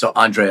 So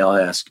Andre, I'll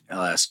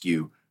ask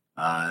you,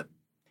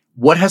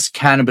 what has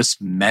cannabis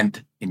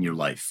meant in your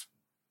life?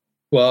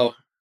 Well,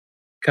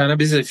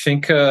 cannabis, I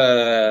think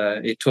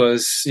it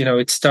was,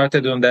 it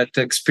started on that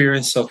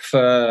experience of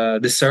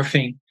the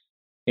surfing,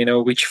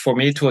 which for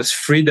me it was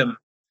freedom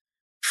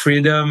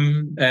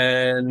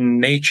and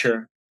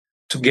nature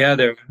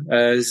together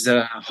as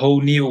a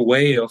whole new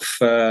way of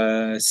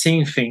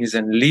seeing things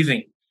and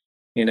living,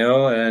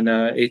 and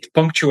it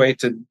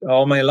punctuated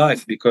all my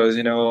life because,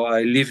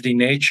 I lived in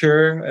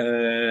nature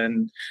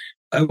and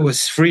I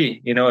was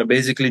free. I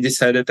basically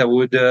decided I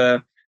would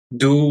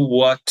do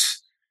what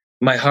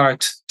my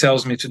heart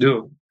tells me to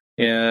do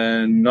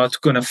and not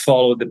going to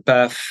follow the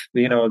path,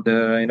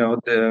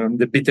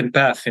 the beaten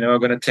path, I'm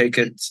going to take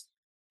it,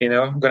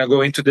 I'm going to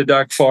go into the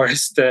dark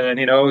forest and,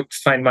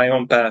 find my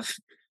own path.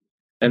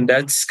 And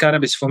that's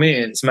cannabis for me.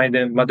 It's my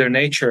mother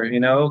nature,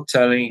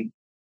 telling,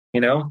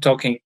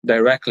 talking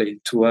directly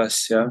to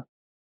us. Yeah.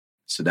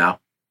 Sadao?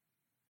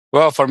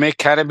 Well, for me,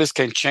 cannabis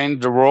can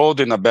change the world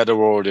in a better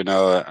world.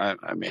 I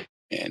mean,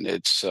 and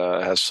it's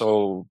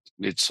so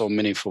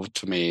meaningful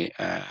to me,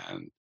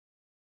 and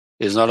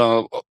it's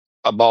not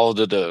about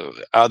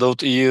the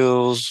adult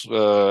use,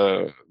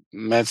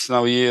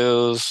 medicinal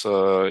use,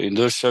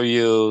 industrial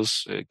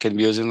use. It can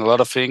be used in a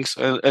lot of things,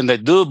 and I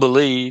do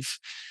believe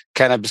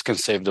cannabis can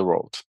save the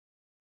world.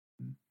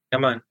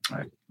 Come on. All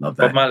right. Love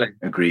Bob that. Marley.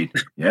 Agreed.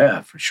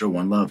 Yeah, for sure.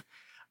 One love.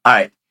 All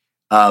right.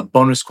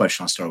 Bonus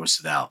question. I'll start with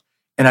Sadao.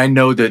 And I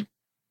know that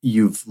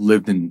you've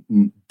lived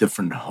in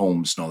different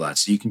homes and all that,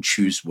 so you can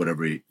choose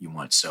whatever you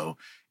want. So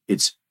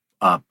it's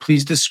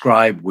please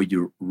describe what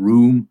your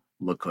room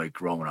looked like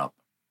growing up.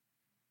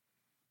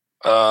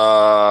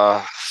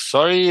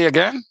 Sorry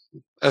again.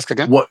 Ask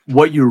again.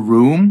 What your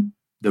room,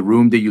 the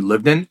room that you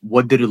lived in,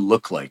 what did it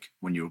look like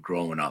when you were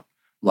growing up?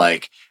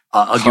 Like,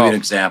 I'll give you an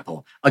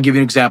example.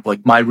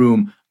 Like my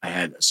room, I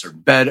had a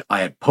certain bed. I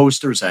had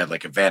posters. I had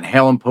like a Van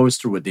Halen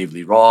poster with David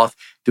Lee Roth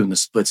doing the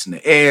splits in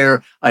the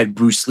air. I had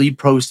Bruce Lee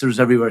posters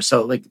everywhere.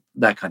 So like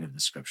that kind of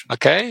description.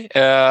 Okay.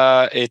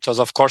 It was,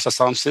 of course, a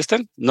sound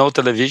system, no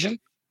television.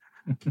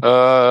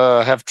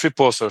 I have 3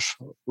 posters: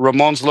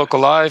 Ramones Loco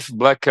Live,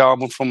 Black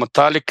Album from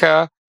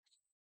Metallica,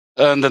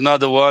 and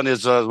another one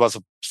was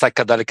a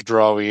psychedelic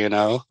drawing,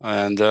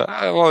 And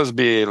I always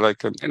be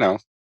like,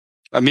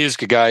 a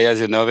music guy, as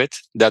you know it.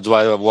 That's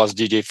why I was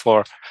DJ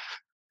for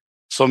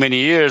so many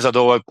years.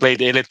 Although I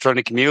played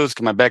electronic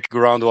music, my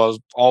background was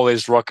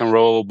always rock and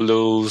roll,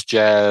 blues,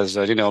 jazz,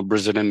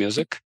 Brazilian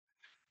music.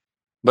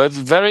 But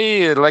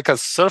very like a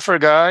surfer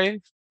guy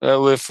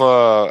with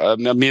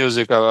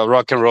music,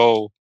 rock and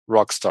roll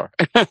rock star.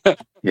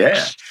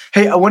 Yeah.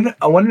 Hey, I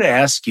wanted to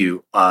ask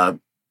you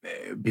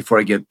before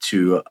I get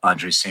to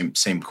Andre's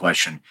same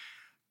question.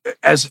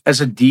 As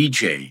a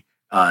DJ,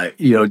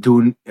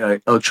 doing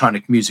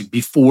electronic music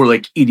before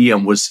like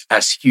EDM was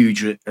as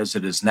huge as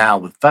it is now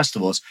with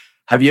festivals.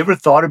 Have you ever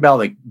thought about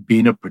like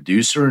being a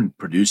producer and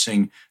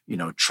producing,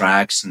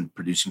 tracks and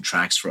producing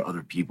tracks for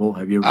other people?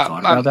 Have you ever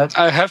thought about that?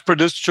 I have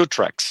produced 2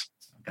 tracks.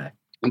 Okay.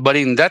 But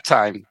in that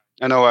time,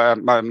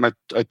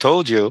 I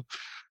told you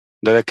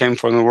that I came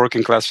from a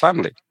working class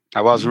family.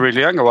 I was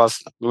really young.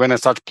 When I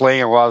started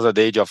playing, I was at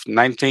the age of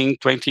 19,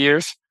 20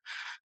 years.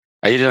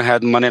 I didn't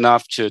have money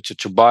enough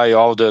to buy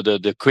all the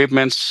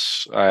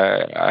equipments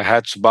I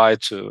had to buy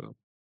to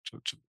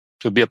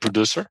be a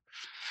producer.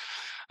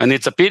 And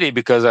it's a pity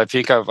because I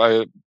think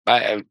I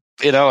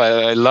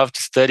love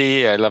to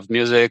study. I love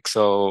music,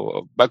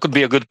 so I could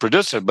be a good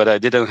producer, but I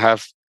didn't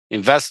have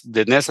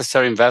the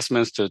necessary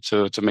investments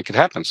to make it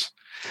happen.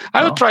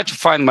 I would try to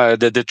find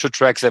the 2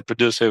 tracks I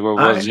produced when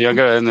I was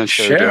younger and then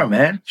share them,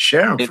 man.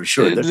 Share them for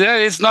sure.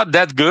 It's not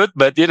that good,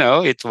 but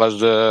it was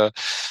the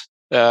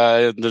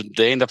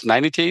end of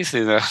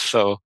 90s,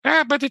 So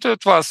yeah, but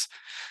it was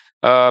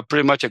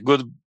pretty much a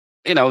good,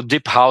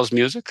 deep house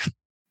music.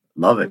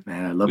 Love it,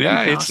 man. I love it.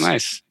 Yeah, it's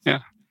nice. Yeah.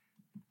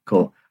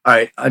 Cool. All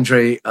right,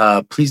 Andre,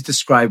 please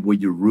describe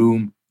what your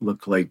room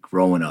looked like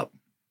growing up.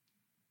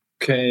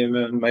 Okay,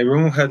 man. My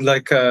room had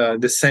like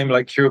the same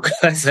like you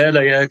guys had,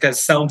 like a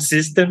sound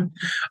system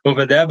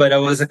over there, but I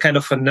was a kind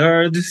of a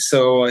nerd.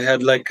 So I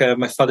had like,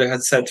 my father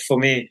had set for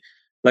me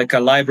like a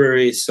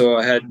library. So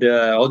I had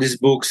all these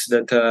books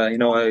that,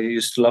 I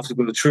used to love to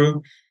go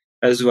through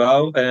as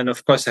well. And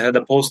of course I had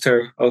a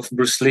poster of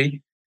Bruce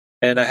Lee.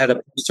 And I had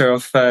a poster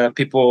of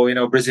people,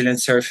 Brazilian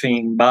surfing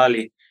in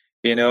Bali,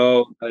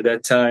 at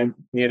that time,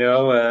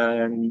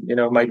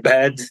 and, my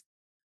bed.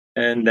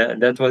 And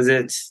that was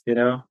it,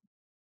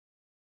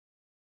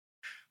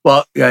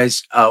 Well,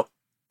 guys,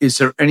 is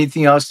there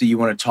anything else that you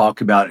want to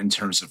talk about in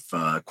terms of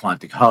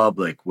Quantic Hub,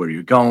 like where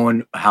you're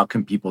going? How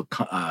can people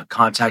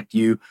contact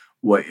you?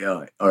 What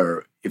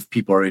or if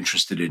people are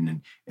interested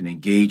in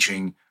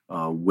engaging,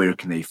 where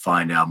can they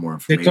find out more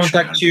information? They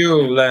contact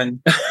you,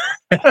 Len.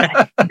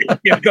 I'll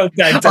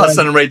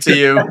send them right to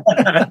you.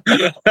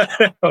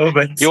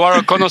 You are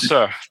a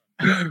connoisseur.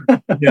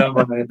 Yeah,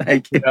 man.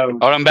 Thank you.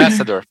 Our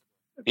ambassador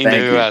in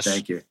the US.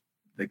 Thank you.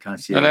 The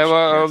concierge. And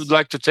I would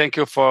like to thank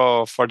you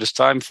for this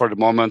time, for the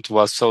moment. It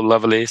was so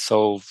lovely.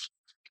 So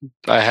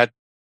I had,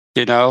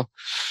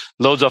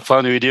 loads of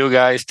fun with you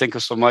guys. Thank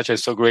you so much. I'm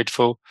so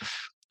grateful.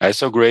 I'm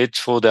so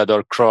grateful that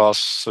our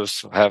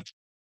crosses have,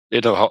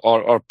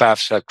 our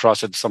paths have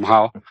crossed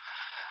somehow.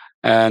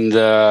 And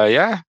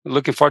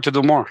looking forward to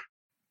do more.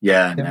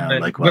 Yeah, no,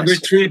 likewise. Have a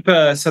great trip,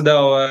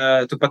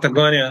 Sadao, to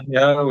Patagonia,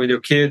 with your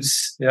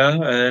kids,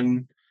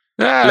 and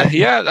I'm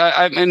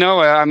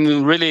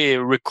really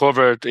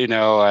recovered.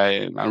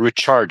 I'm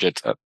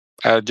recharged.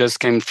 I just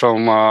came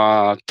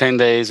from 10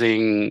 days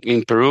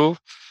in Peru.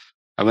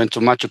 I went to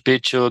Machu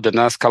Picchu, the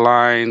Nazca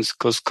Lines,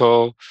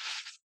 Cusco,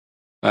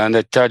 and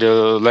I tell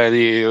you,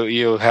 Lenny,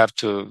 you have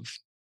to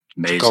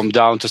come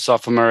down to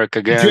South America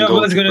again. I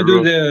was going to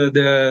do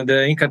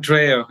the Inca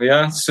Trail,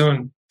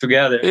 soon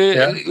together.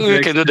 We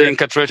can do the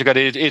Inca Trail together.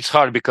 It's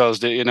hard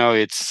because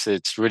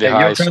it's really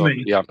high. So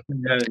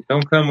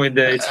don't come with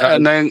the. It's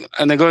hard. And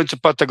I'm going to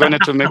Patagonia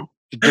to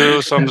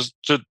do some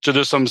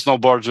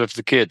snowboards with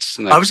the kids.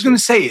 I was going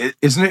to say,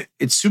 isn't it?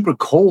 It's super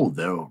cold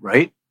though,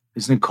 right?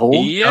 Isn't it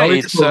cold? Yeah,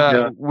 it's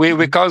cold,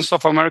 we call in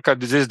South America,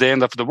 this is the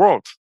end of the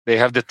world. They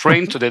have the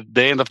train to the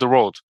end of the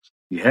road.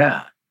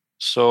 Yeah.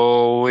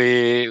 So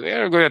we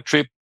are going to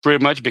trip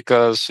pretty much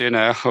because,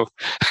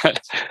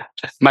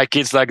 my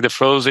kids like the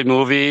Frozen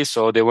movie,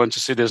 so they want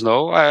to see the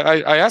snow.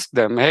 I asked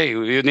them, hey,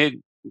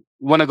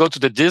 want to go to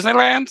the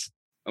Disneyland?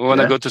 I want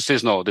to go to see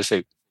snow. They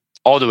say,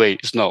 all the way,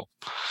 snow.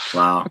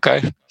 Wow.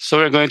 Okay. So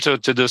we're going to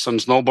do some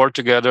snowboard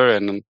together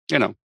and,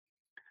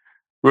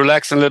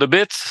 relax a little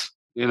bit.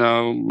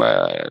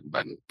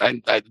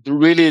 I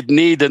really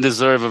need and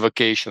deserve a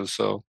vacation.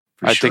 So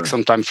I take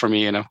some time for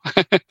me,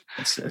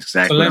 That's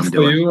exactly So what I'm for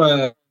doing.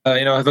 you,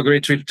 have a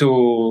great trip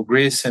to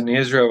Greece and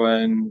Israel,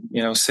 and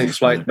safe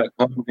flight back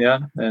home. Yeah,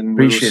 and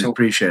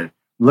Appreciate it.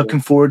 Looking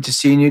forward to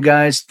seeing you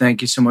guys.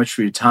 Thank you so much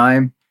for your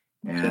time,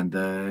 and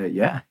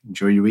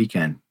enjoy your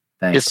weekend.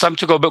 Thanks. It's time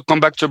to come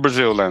back to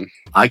Brazil, then.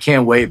 I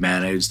can't wait,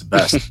 man. It was the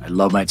best. I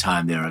love my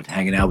time there,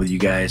 hanging out with you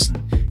guys,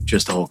 and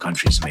just the whole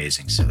country is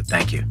amazing. So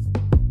thank you.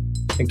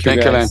 Thank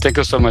you, Len. Thank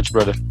you so much,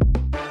 brother.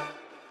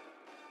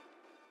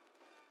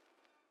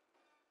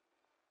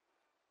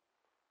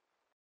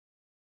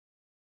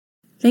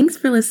 Thanks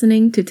for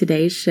listening to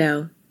today's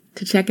show.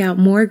 To check out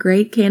more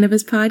great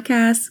cannabis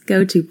podcasts,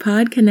 go to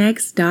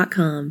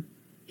podconnects.com.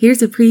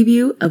 Here's a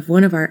preview of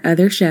one of our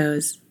other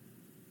shows.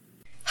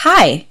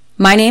 Hi,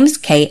 my name's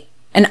Kate,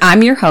 and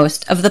I'm your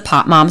host of the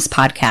Pop Moms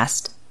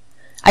Podcast.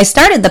 I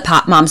started the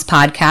Pop Moms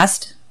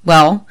Podcast,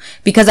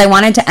 because I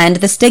wanted to end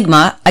the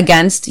stigma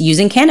against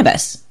using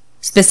cannabis,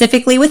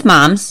 specifically with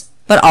moms,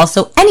 but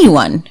also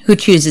anyone who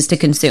chooses to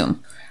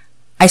consume.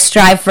 I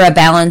strive for a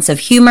balance of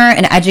humor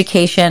and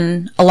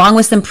education, along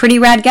with some pretty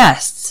rad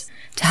guests,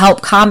 to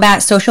help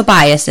combat social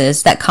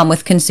biases that come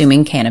with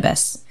consuming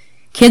cannabis.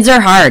 Kids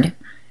are hard.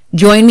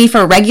 Join me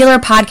for regular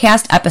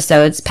podcast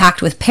episodes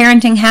packed with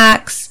parenting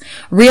hacks,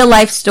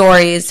 real-life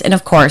stories, and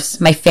of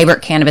course, my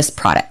favorite cannabis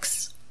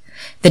products.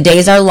 The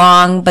days are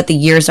long, but the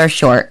years are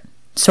short.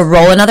 So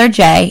roll another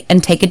J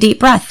and take a deep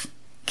breath.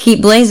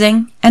 Keep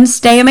blazing and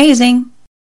stay amazing.